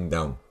dwindling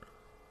down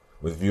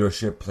with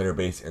viewership, player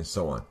base, and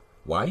so on.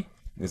 Why?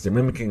 Because they're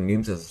mimicking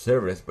games as a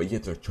service, but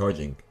yet they're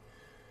charging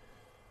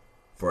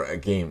for a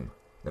game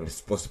that is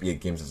supposed to be a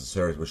games as a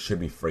service, which should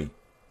be free.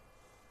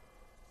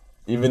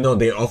 Even though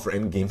they offer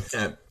in-game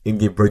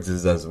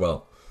purchases as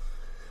well.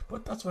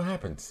 But that's what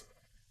happens.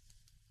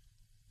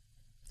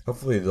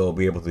 Hopefully they'll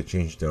be able to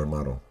change their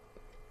model.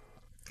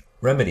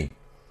 Remedy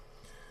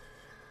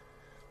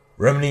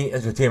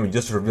Entertainment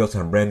just revealed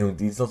some brand new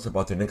details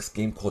about their next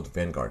game called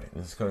Vanguard.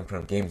 And this is coming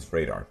from Games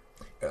Radar.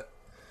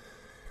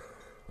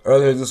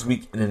 Earlier this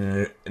week, in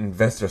an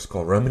investors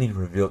call, Remedy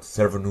revealed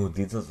several new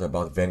details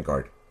about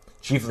Vanguard.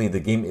 Chiefly, the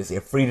game is a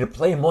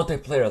free-to-play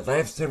multiplayer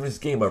live service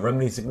game, but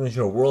Remedy's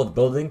signature world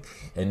building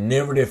and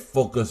narrative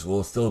focus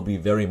will still be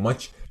very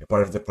much a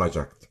part of the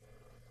project.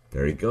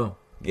 There you go.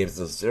 Games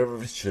as a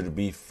service should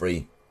be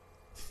free.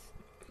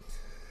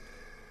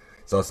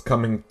 So it's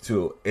coming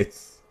to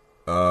its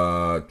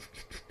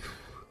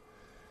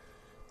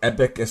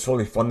Epic is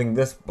fully funding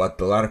this, but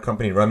the latter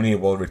company, Remedy,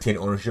 will retain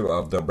ownership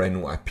of the brand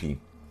new IP.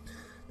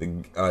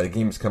 The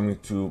game is coming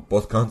to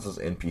both consoles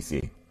and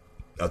PC.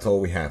 That's all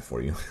we have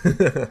for you.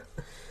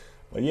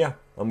 But yeah,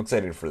 I'm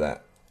excited for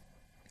that.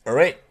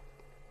 Alright.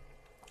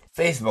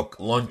 Facebook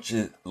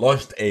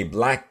launched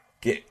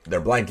their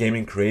Black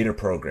Gaming Creator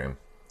Program.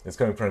 It's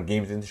coming from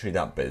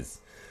GamesIndustry.biz.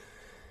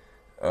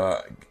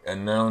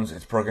 Announced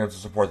its program to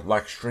support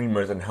Black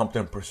streamers and help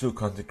them pursue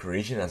content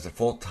creation as a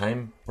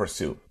full-time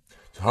pursuit.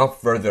 To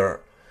help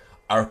further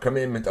our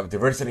commitment of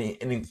diversity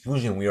and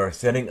inclusion, we are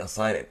setting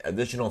aside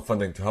additional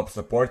funding to help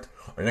support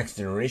our next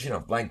generation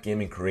of Black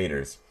gaming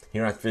creators.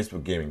 Here at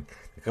Facebook Gaming,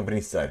 the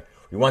company said,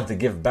 we want to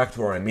give back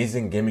to our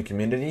amazing gaming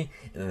community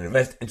and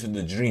invest into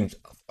the dreams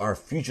of our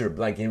future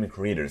Black gaming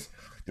creators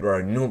through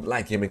our new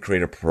Black Gaming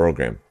Creator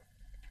Program.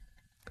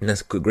 And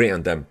that's great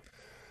on them.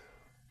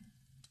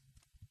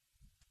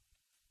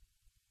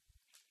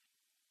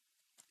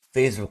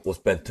 Facebook will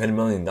spend $10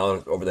 million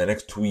over the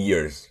next 2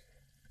 years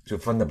to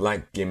fund the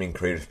Black Gaming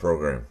Creators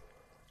Program,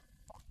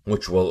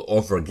 which will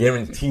offer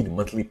guaranteed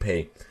monthly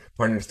pay,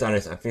 partner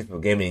status on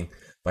Facebook Gaming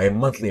by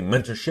monthly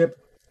mentorship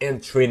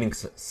and training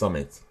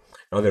summits,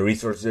 and other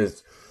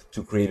resources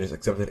to creators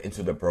accepted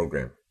into the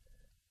program.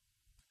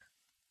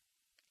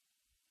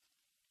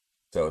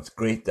 So it's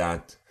great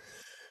that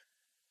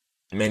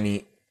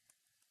many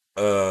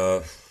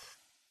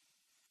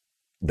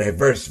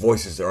diverse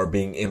voices are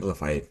being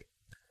amplified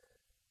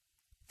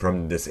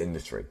from this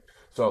industry.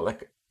 So,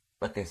 like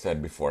I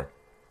said before,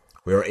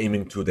 we are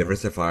aiming to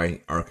diversify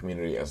our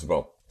community as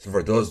well. So,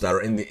 for those that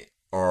are in the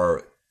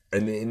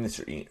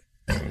industry,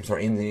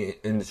 sorry, in the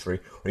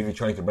industry, or even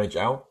trying to branch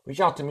out, reach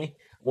out to me.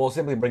 We'll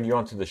simply bring you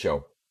onto the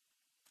show.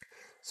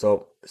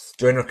 So,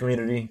 join our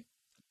community.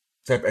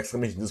 Type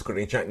exclamation Discord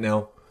in chat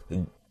now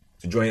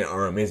to join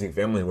our amazing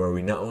family where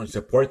we not only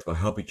support but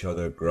help each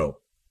other grow.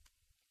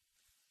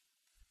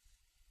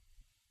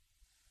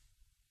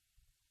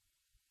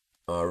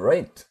 All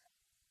right.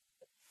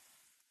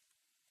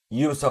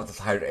 Ubisoft has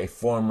hired a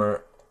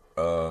former.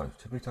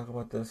 Should we talk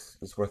about this?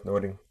 It's worth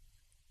noting.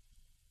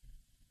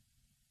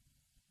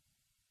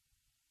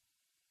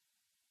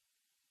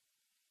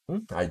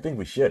 I think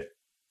we should.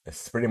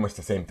 It's pretty much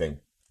the same thing.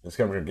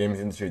 Discover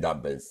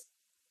gamesindustry.biz.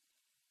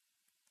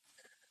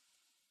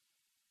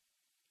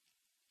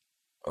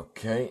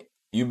 Okay.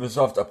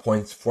 Ubisoft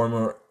appoints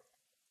former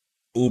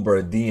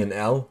Uber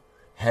D&L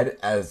head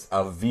as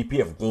a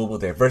VP of Global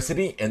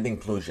Diversity and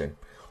Inclusion.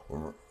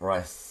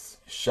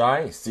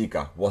 Rashai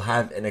Sika will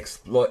have an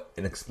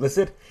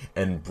explicit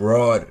and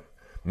broad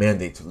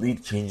mandate to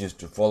lead changes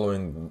to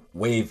following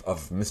wave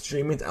of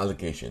mistreatment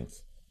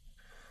allegations.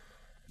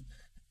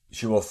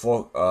 She will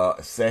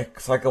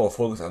Sika will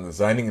focus on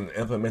designing and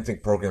implementing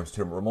programs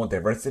to promote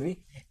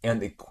diversity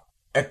and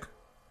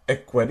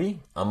equity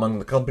among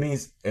the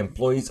company's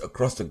employees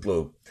across the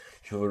globe.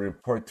 She will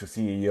report to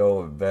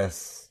CEO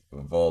Ves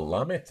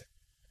Volamet.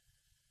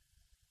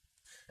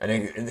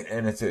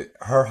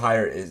 Her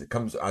hire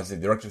comes as a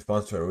direct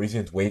response to a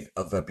recent wave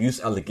of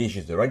abuse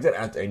allegations directed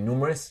at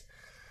numerous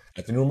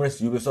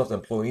Ubisoft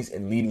employees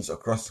and leaders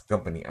across the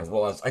company, as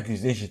well as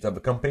accusations of a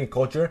company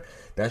culture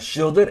that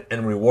shielded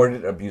and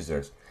rewarded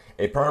abusers.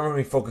 A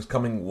primary focus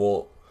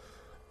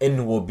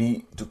will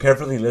be to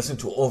carefully listen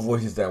to all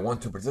voices that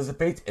want to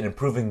participate in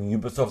improving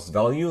Ubisoft's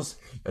values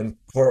and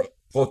core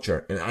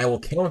culture, and I will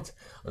count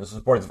on the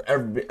support of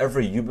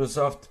every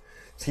Ubisoft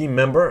team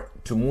member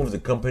to move the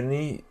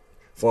company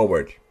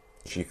forward,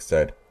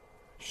 Sika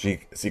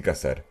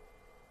said.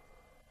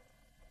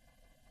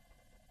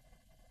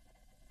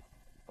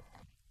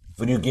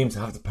 Video games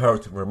have the power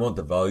to promote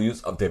the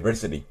values of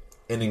diversity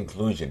and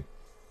inclusion.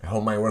 I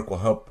hope my work will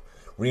help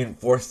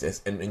reinforce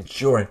this and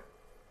ensure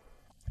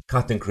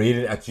content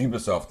created at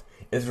Ubisoft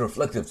is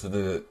reflective to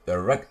the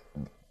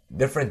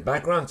different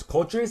backgrounds,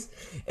 cultures,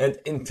 and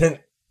intent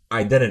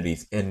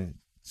identities and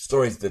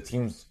stories the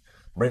teams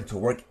bring to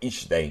work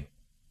each day.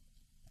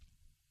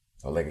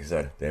 So, like I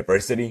said,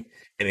 diversity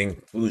and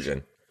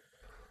inclusion.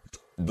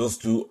 Those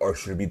two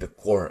should be the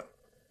core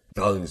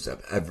values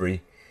of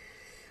every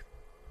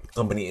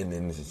company in the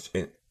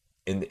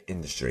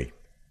industry,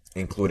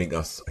 including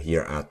us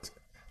here at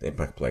the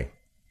Impact Play.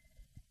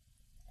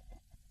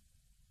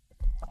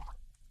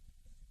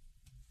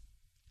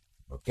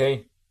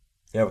 Okay,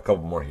 we have a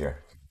couple more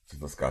here to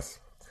discuss.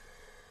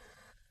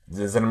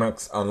 The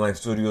ZeniMax Online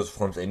Studios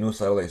forms a new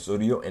satellite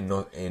studio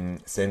in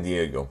San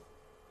Diego,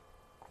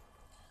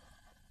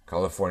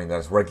 California, that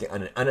is working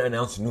on an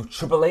unannounced new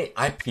AAA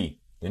IP.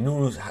 The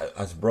news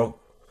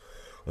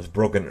was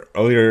broken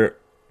earlier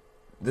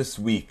this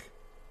week.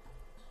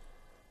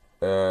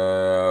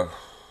 By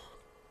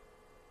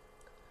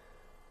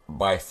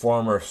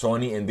former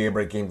Sony and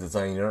Daybreak game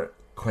designer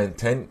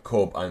Quentin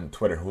Cobb on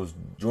Twitter, who's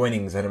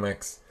joining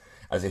ZeniMax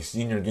as a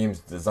senior games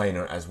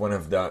designer as one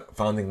of the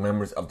founding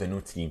members of the new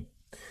team.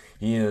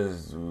 He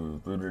is.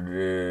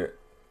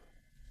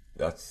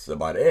 That's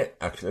about it.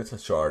 Actually, it's a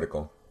short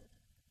article.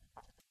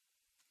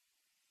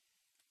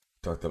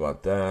 Talked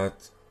about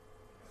that.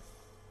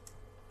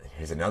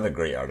 Here's another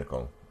great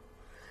article.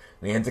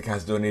 Niantic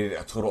has donated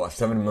a total of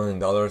 $7 million in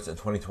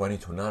 2020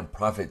 to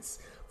nonprofits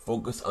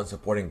focused on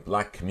supporting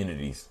black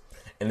communities.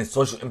 In its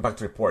social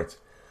impact report,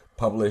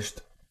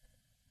 published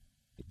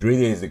 3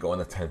 days ago on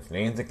the 10th,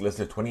 Niantic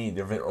listed 20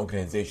 different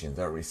organizations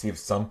that received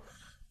some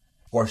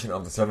portion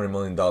of the $7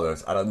 million,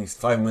 at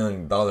least $5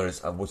 million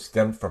of which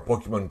stemmed from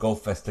Pokemon Go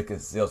Fest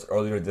ticket sales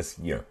earlier this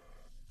year.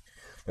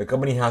 The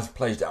company has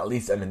pledged at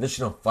least an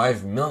additional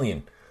 $5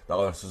 million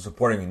to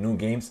supporting new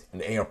games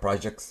and AR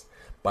projects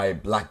by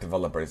black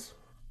developers.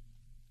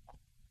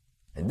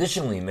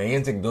 Additionally,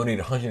 Niantic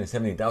donated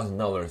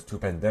 $170,000 to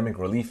pandemic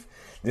relief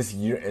this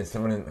year and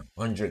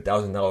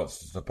 $700,000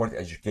 to support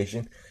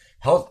education,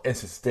 health, and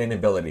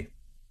sustainability.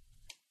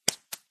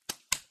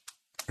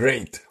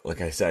 Great,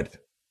 like I said,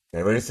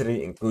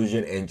 diversity,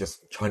 inclusion, and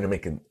just trying to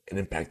make an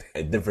impact,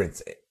 a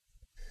difference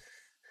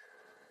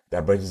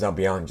that branches out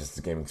beyond just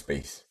the gaming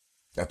space.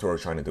 That's what we're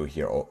trying to do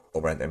here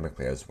over at Impact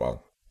Play as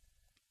well.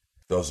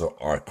 Those are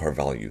our core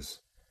values.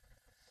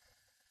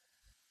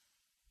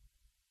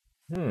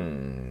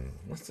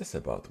 What's this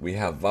about? We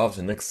have Valve's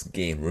next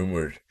game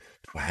rumored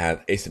to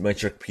have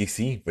asymmetric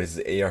PC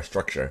versus AR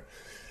structure,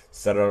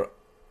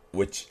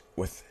 which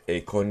with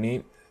a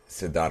codename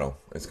Sedato.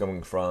 It's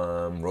coming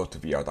from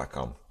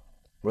road2vr.com.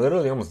 We're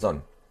literally almost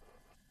done.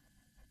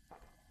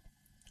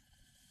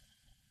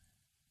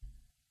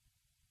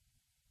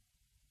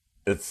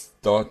 It's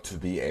thought to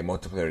be a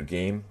multiplayer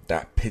game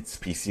that pits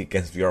PC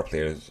against VR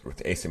players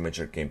with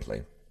asymmetric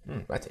gameplay.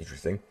 That's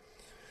interesting.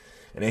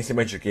 An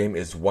asymmetric game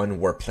is one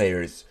where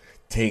players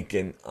take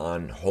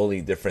on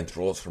wholly different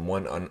roles from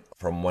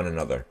one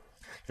another.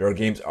 Your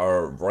games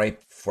are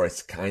ripe for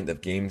its kind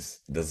of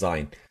games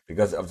design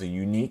because of the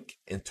unique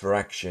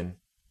interactive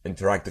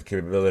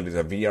capabilities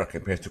of VR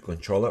compared to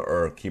controller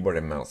or keyboard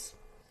and mouse.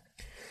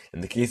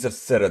 In the case of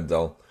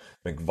Citadel,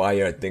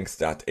 McVire thinks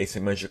that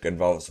asymmetric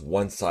involves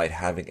one side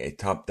having a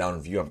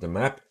top-down view of the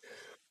map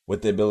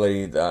with the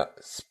ability to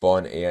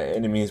spawn AI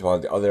enemies, while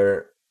the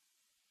other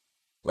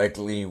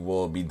likely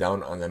will be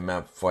down on the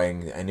map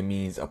fighting the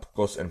enemies up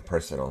close and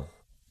personal.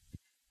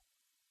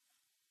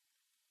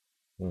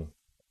 Hmm.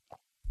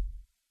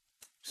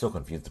 So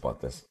confused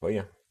about this, but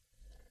yeah.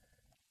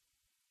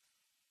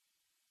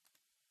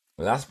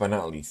 Last but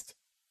not least,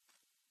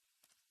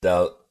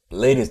 the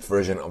latest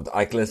version of the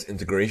Oculus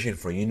integration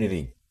for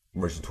Unity,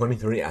 version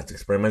 23, adds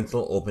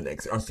experimental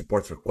OpenXR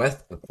supports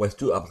Quest and Quest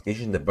 2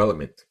 application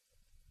development.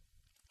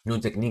 New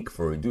technique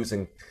for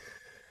reducing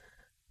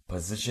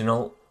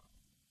positional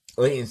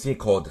latency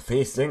called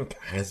phase sync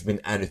has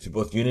been added to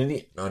both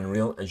Unity and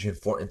Unreal Engine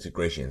 4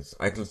 integrations.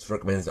 Oculus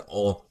recommends that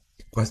all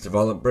Quest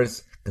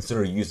developers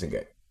consider using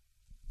it.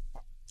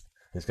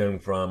 It's coming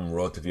from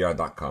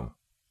roadtovr.com.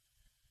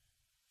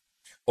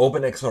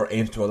 OpenXR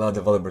aims to allow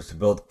developers to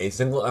build a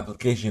single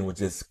application which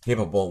is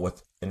capable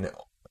with an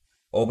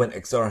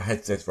OpenXR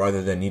headset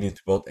rather than needing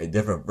to build a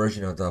different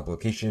version of the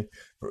application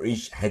for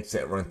each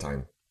headset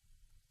runtime.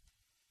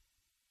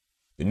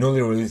 The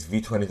newly released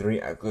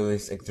V23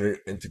 Oculus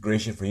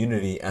integration for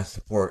Unity adds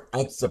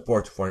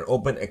support for an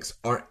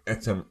OpenXR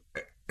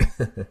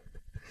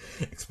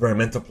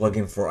experimental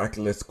plugin for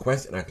Oculus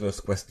Quest and Oculus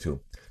Quest 2.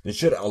 This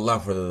should allow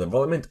for the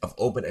development of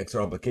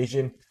OpenXR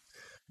application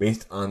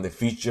based on the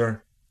features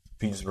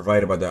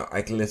provided by the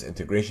Oculus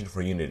integration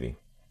for Unity.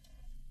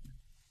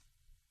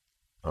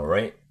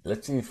 Alright,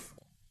 let's see if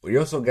we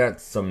also got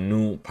some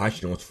new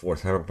patch notes for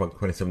Cyberpunk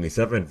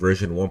 2077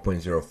 version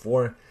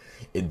 1.04.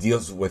 It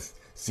deals with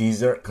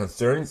Caesar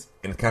concerns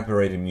and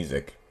copyrighted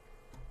music.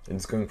 And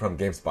it's coming from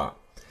GameSpot.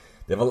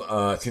 CD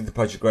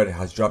Projekt Red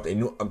has dropped a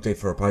new update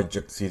for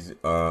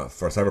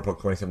for Cyberpunk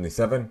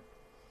 2077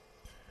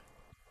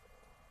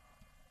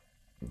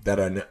 that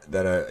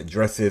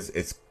addresses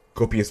its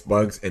copious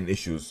bugs and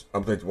issues.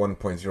 Update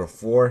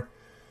 1.04,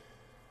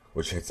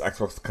 which hits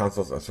Xbox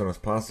consoles as soon as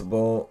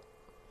possible.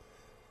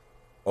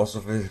 Also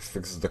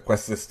fixes the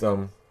quest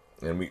system,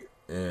 and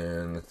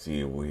let's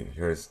see.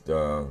 Here's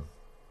the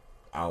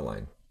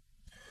outline.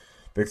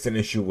 Fixed an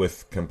issue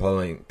with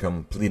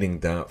completing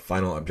the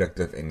final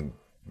objective and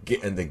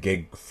getting the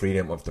gig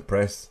freedom of the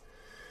press.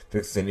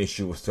 Fixed an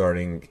issue with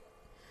starting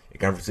a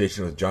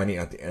conversation with Johnny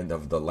at the end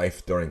of the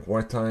life during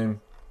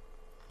wartime.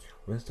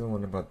 Where's the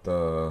one about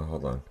the...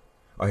 Hold on.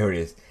 Oh, here it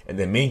is. And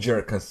the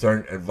major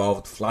concern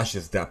involved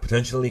flashes that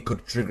potentially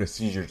could trigger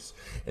seizures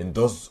in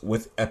those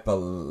with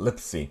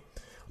epilepsy.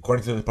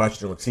 According to the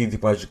patch note, CD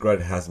Projekt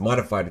Red has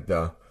modified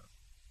the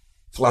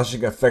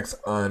flashing effects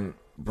on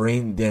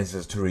brain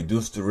dances to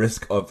reduce the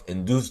risk of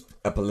induced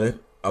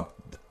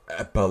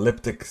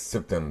epileptic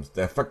symptoms.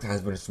 The effect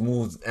has been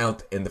smoothed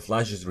out and the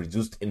flash is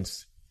reduced in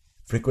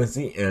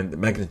frequency and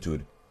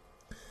magnitude.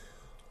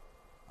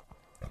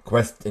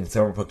 Quest and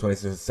Cyberpunk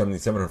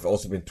 2077 have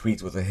also been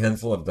tweaked, with a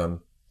handful of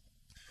them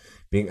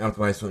being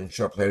optimized to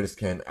ensure players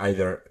can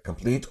either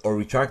complete or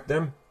retract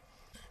them.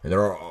 And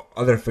there are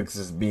other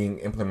fixes being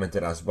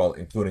implemented as well,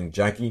 including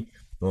Jackie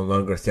no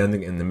longer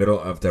standing in the middle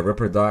of the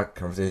Ripper Dock,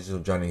 conversations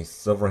with Johnny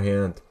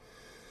Silverhand,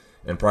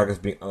 and progress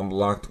being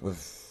unblocked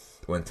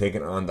when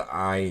taken on the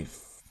I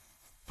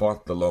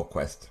Fought the Low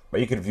quest.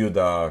 But you can view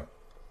the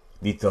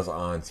details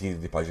on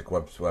CD Projekt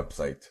Red's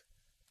website.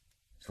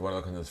 So you want to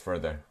look into this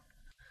further.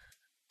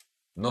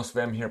 No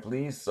spam here,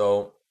 please.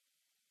 So,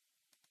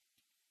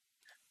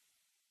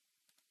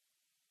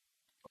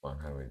 hold on,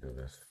 how do we do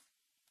this?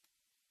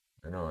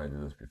 I know I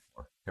did this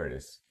before. Here it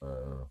is.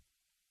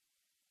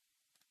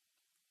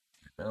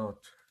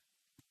 Out.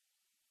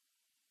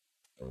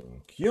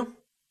 Thank you.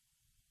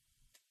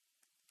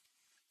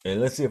 And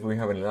let's see if we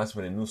have any last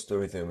minute news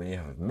stories that we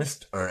have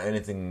missed or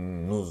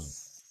anything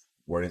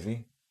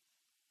newsworthy.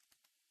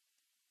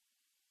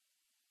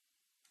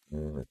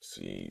 Let's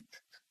see.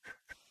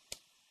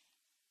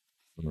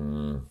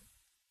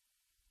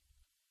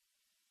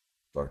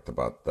 Talked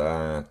about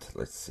that.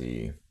 Let's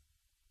see.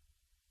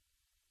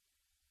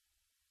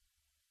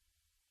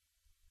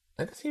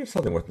 I can see here's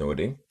something worth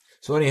noting.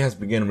 Sony has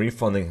begun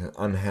refunding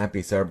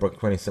unhappy Cyberpunk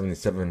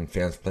 2077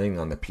 fans playing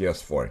on the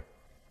PS4.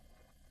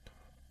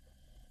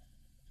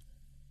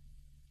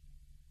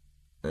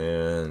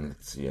 And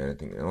let's see,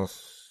 anything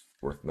else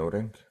worth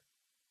noting?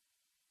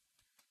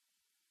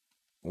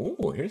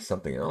 Ooh, here's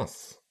something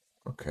else.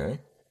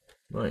 Okay,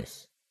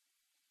 nice.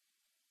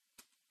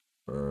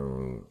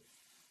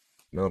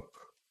 Nope.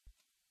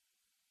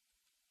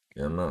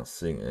 Yeah, I'm not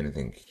seeing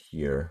anything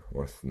here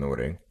worth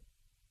noting.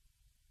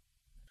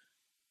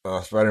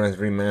 Spider-Man's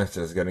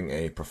Remastered is getting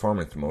a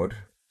performance mode.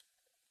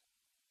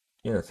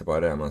 Yeah, that's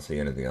about it. I'm not seeing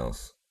anything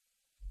else.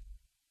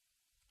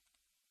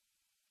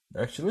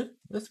 Actually,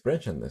 let's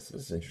branch on this.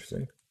 This is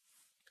interesting.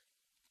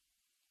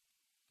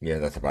 Yeah,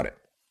 that's about it.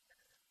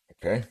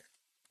 Okay,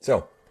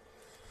 so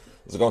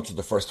let's go to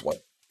the first one.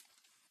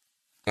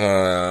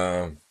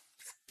 Sony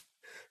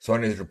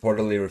is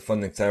reportedly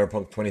refunding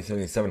Cyberpunk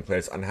 2077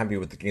 players unhappy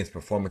with the game's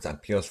performance on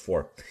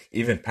PS4,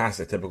 even past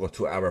the typical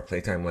 2-hour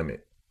playtime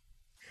limit.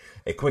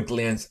 A quick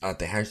glance at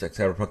the hashtag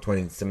Cyberpunk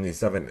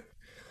 2077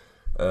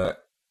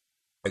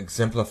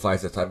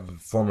 exemplifies the type of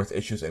performance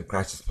issues and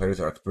crashes players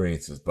are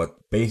experiencing, but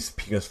base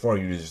PS4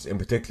 users in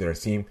particular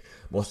seem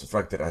most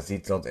affected, as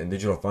detailed in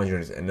Digital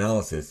Foundry's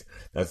analysis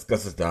that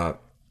discusses the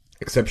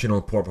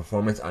exceptional poor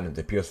performance on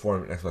the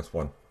PS4 and Xbox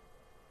One.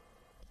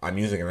 I'm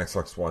using an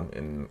Xbox One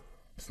and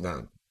it's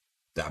not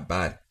that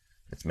bad.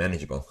 It's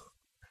manageable.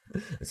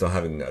 It's still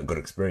having a good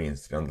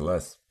experience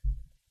nonetheless.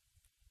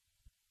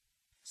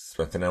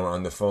 Spent an hour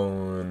on the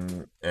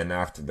phone, and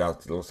after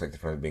that, it looks like the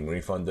phone is being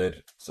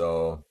refunded.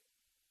 So,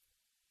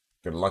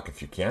 good luck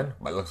if you can.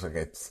 But it looks like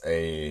it's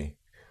a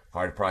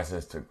hard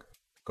process to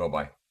go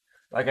by.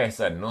 Like I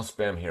said, no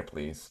spam here,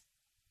 please.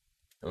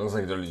 It looks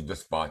like they're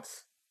just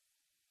bots.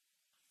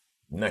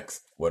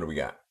 Next, what do we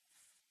got?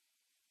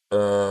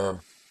 Oh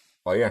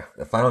yeah,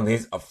 the final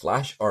days of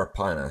Flash are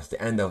upon us.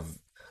 The end of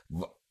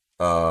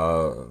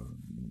uh,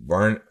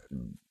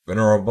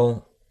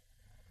 Venerable.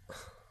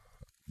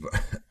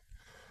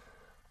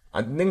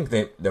 I think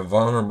the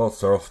vulnerable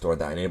software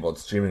that enabled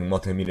streaming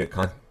multimedia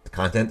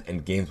content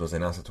and games was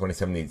announced in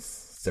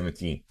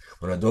 2017,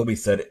 when Adobe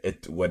said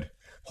it would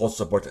hold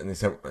support on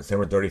December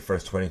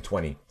 31st,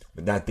 2020.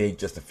 With that date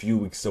just a few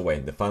weeks away,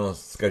 the final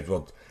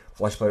scheduled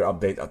Flash Player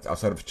update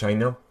outside of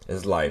China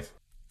is live.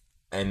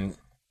 And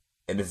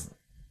it is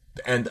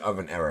the end of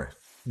an era.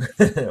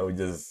 Which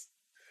is,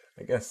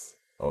 I guess,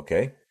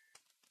 okay.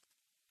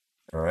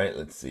 Alright,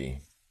 let's see.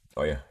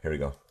 Oh yeah, here we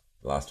go.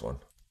 Last one.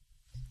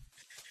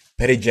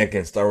 Patty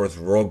Jenkins' Star Wars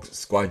Rogue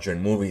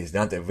Squadron movie is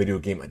not a video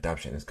game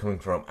adaptation. It's coming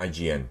from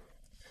IGN.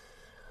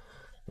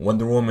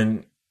 Wonder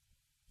Woman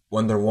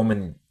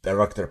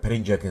director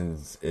Patty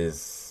Jenkins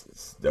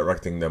is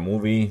directing the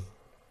movie,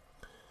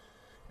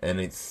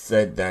 and it's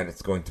said that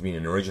it's going to be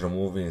an original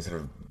movie instead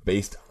of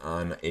based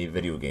on a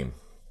video game.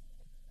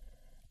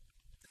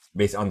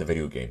 Based on the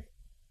video game.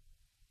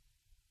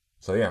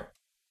 So yeah.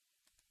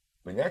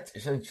 But that's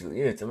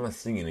essentially it. I'm not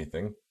seeing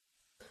anything.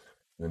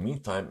 In the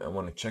meantime, I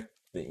want to check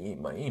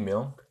my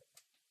email.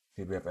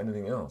 See if we have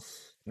anything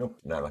else. Nope,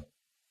 nada.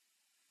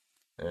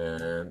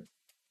 And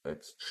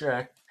let's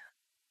check.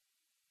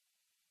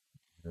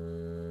 Why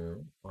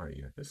are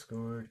you?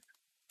 Discord.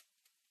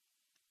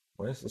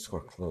 Why is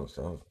Discord closed?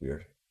 That was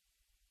weird.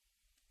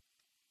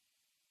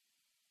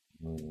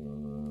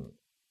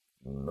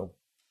 Nope.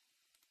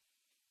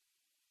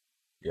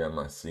 Yeah, I'm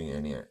not seeing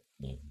any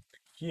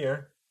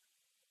here.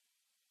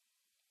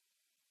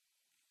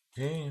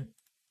 Okay.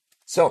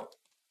 So,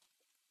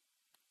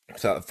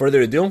 without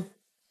further ado,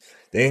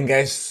 then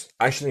guys,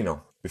 actually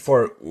no.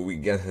 Before we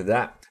get to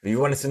that, if you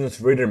want to send us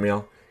reader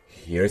mail,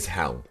 here's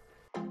how.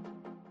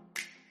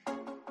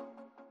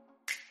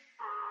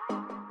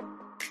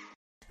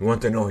 We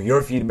want to know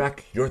your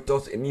feedback, your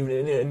thoughts, and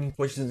even any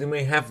questions you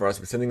may have for us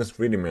by sending us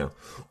reader mail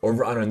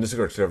over on our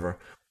Discord server,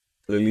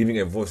 leaving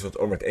a voice note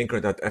over at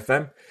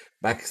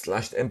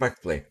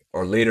anchor.fm/impactplay,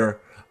 or later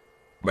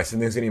by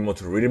sending us an email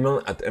to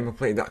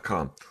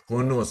readermail@impactplay.com.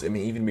 Who knows, it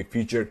may even be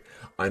featured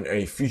on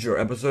a future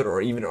episode or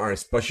even our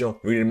special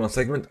reader mail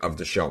segment of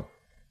the show.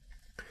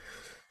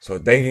 So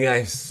thank you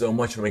guys so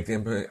much for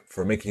making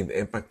the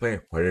Impact Play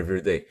part of your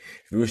day.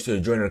 If you wish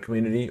to join our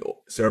community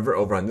server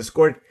over on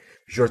Discord,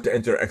 be sure to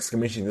enter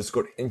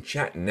 !Discord in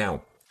chat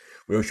now.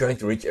 We are trying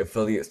to reach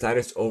affiliate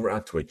status over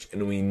on Twitch,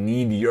 and we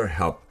need your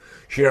help.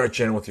 Share our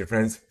channel with your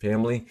friends,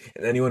 family,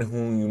 and anyone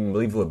whom you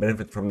believe will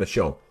benefit from the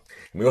show.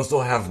 And we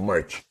also have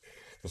merch.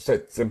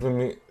 So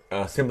simply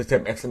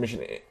type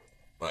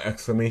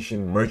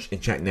exclamation merch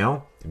in chat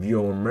now to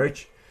view our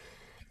merch,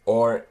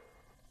 or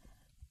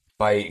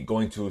by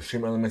going to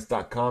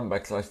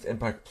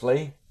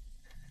streamelements.com/impactplay.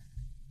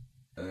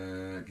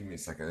 Give me a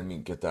second. Let me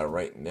get that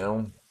right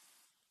now.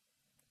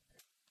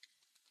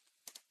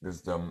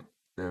 There's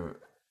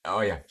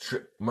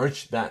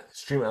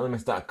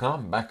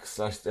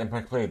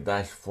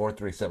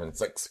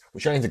merch.streamelements.com/impactplay-4376. We're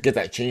trying to get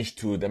that changed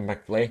to the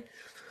Impact Play.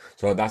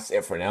 So that's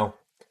it for now.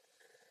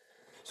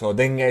 So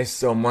thank you guys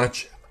so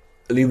much.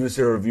 Leave us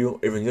a review,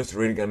 even just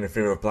rating on your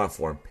favorite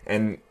platform.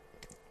 And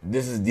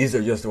these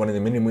are just one of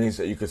the many ways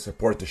that you can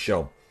support the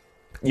show.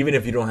 Even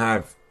if you don't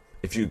have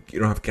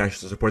cash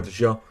to support the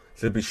show,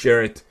 simply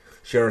share us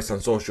on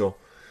social,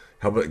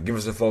 give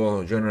us a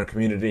follow, join our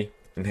community,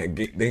 and thank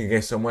you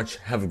guys so much.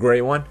 Have a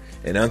great one,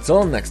 and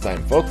until next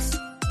time, folks.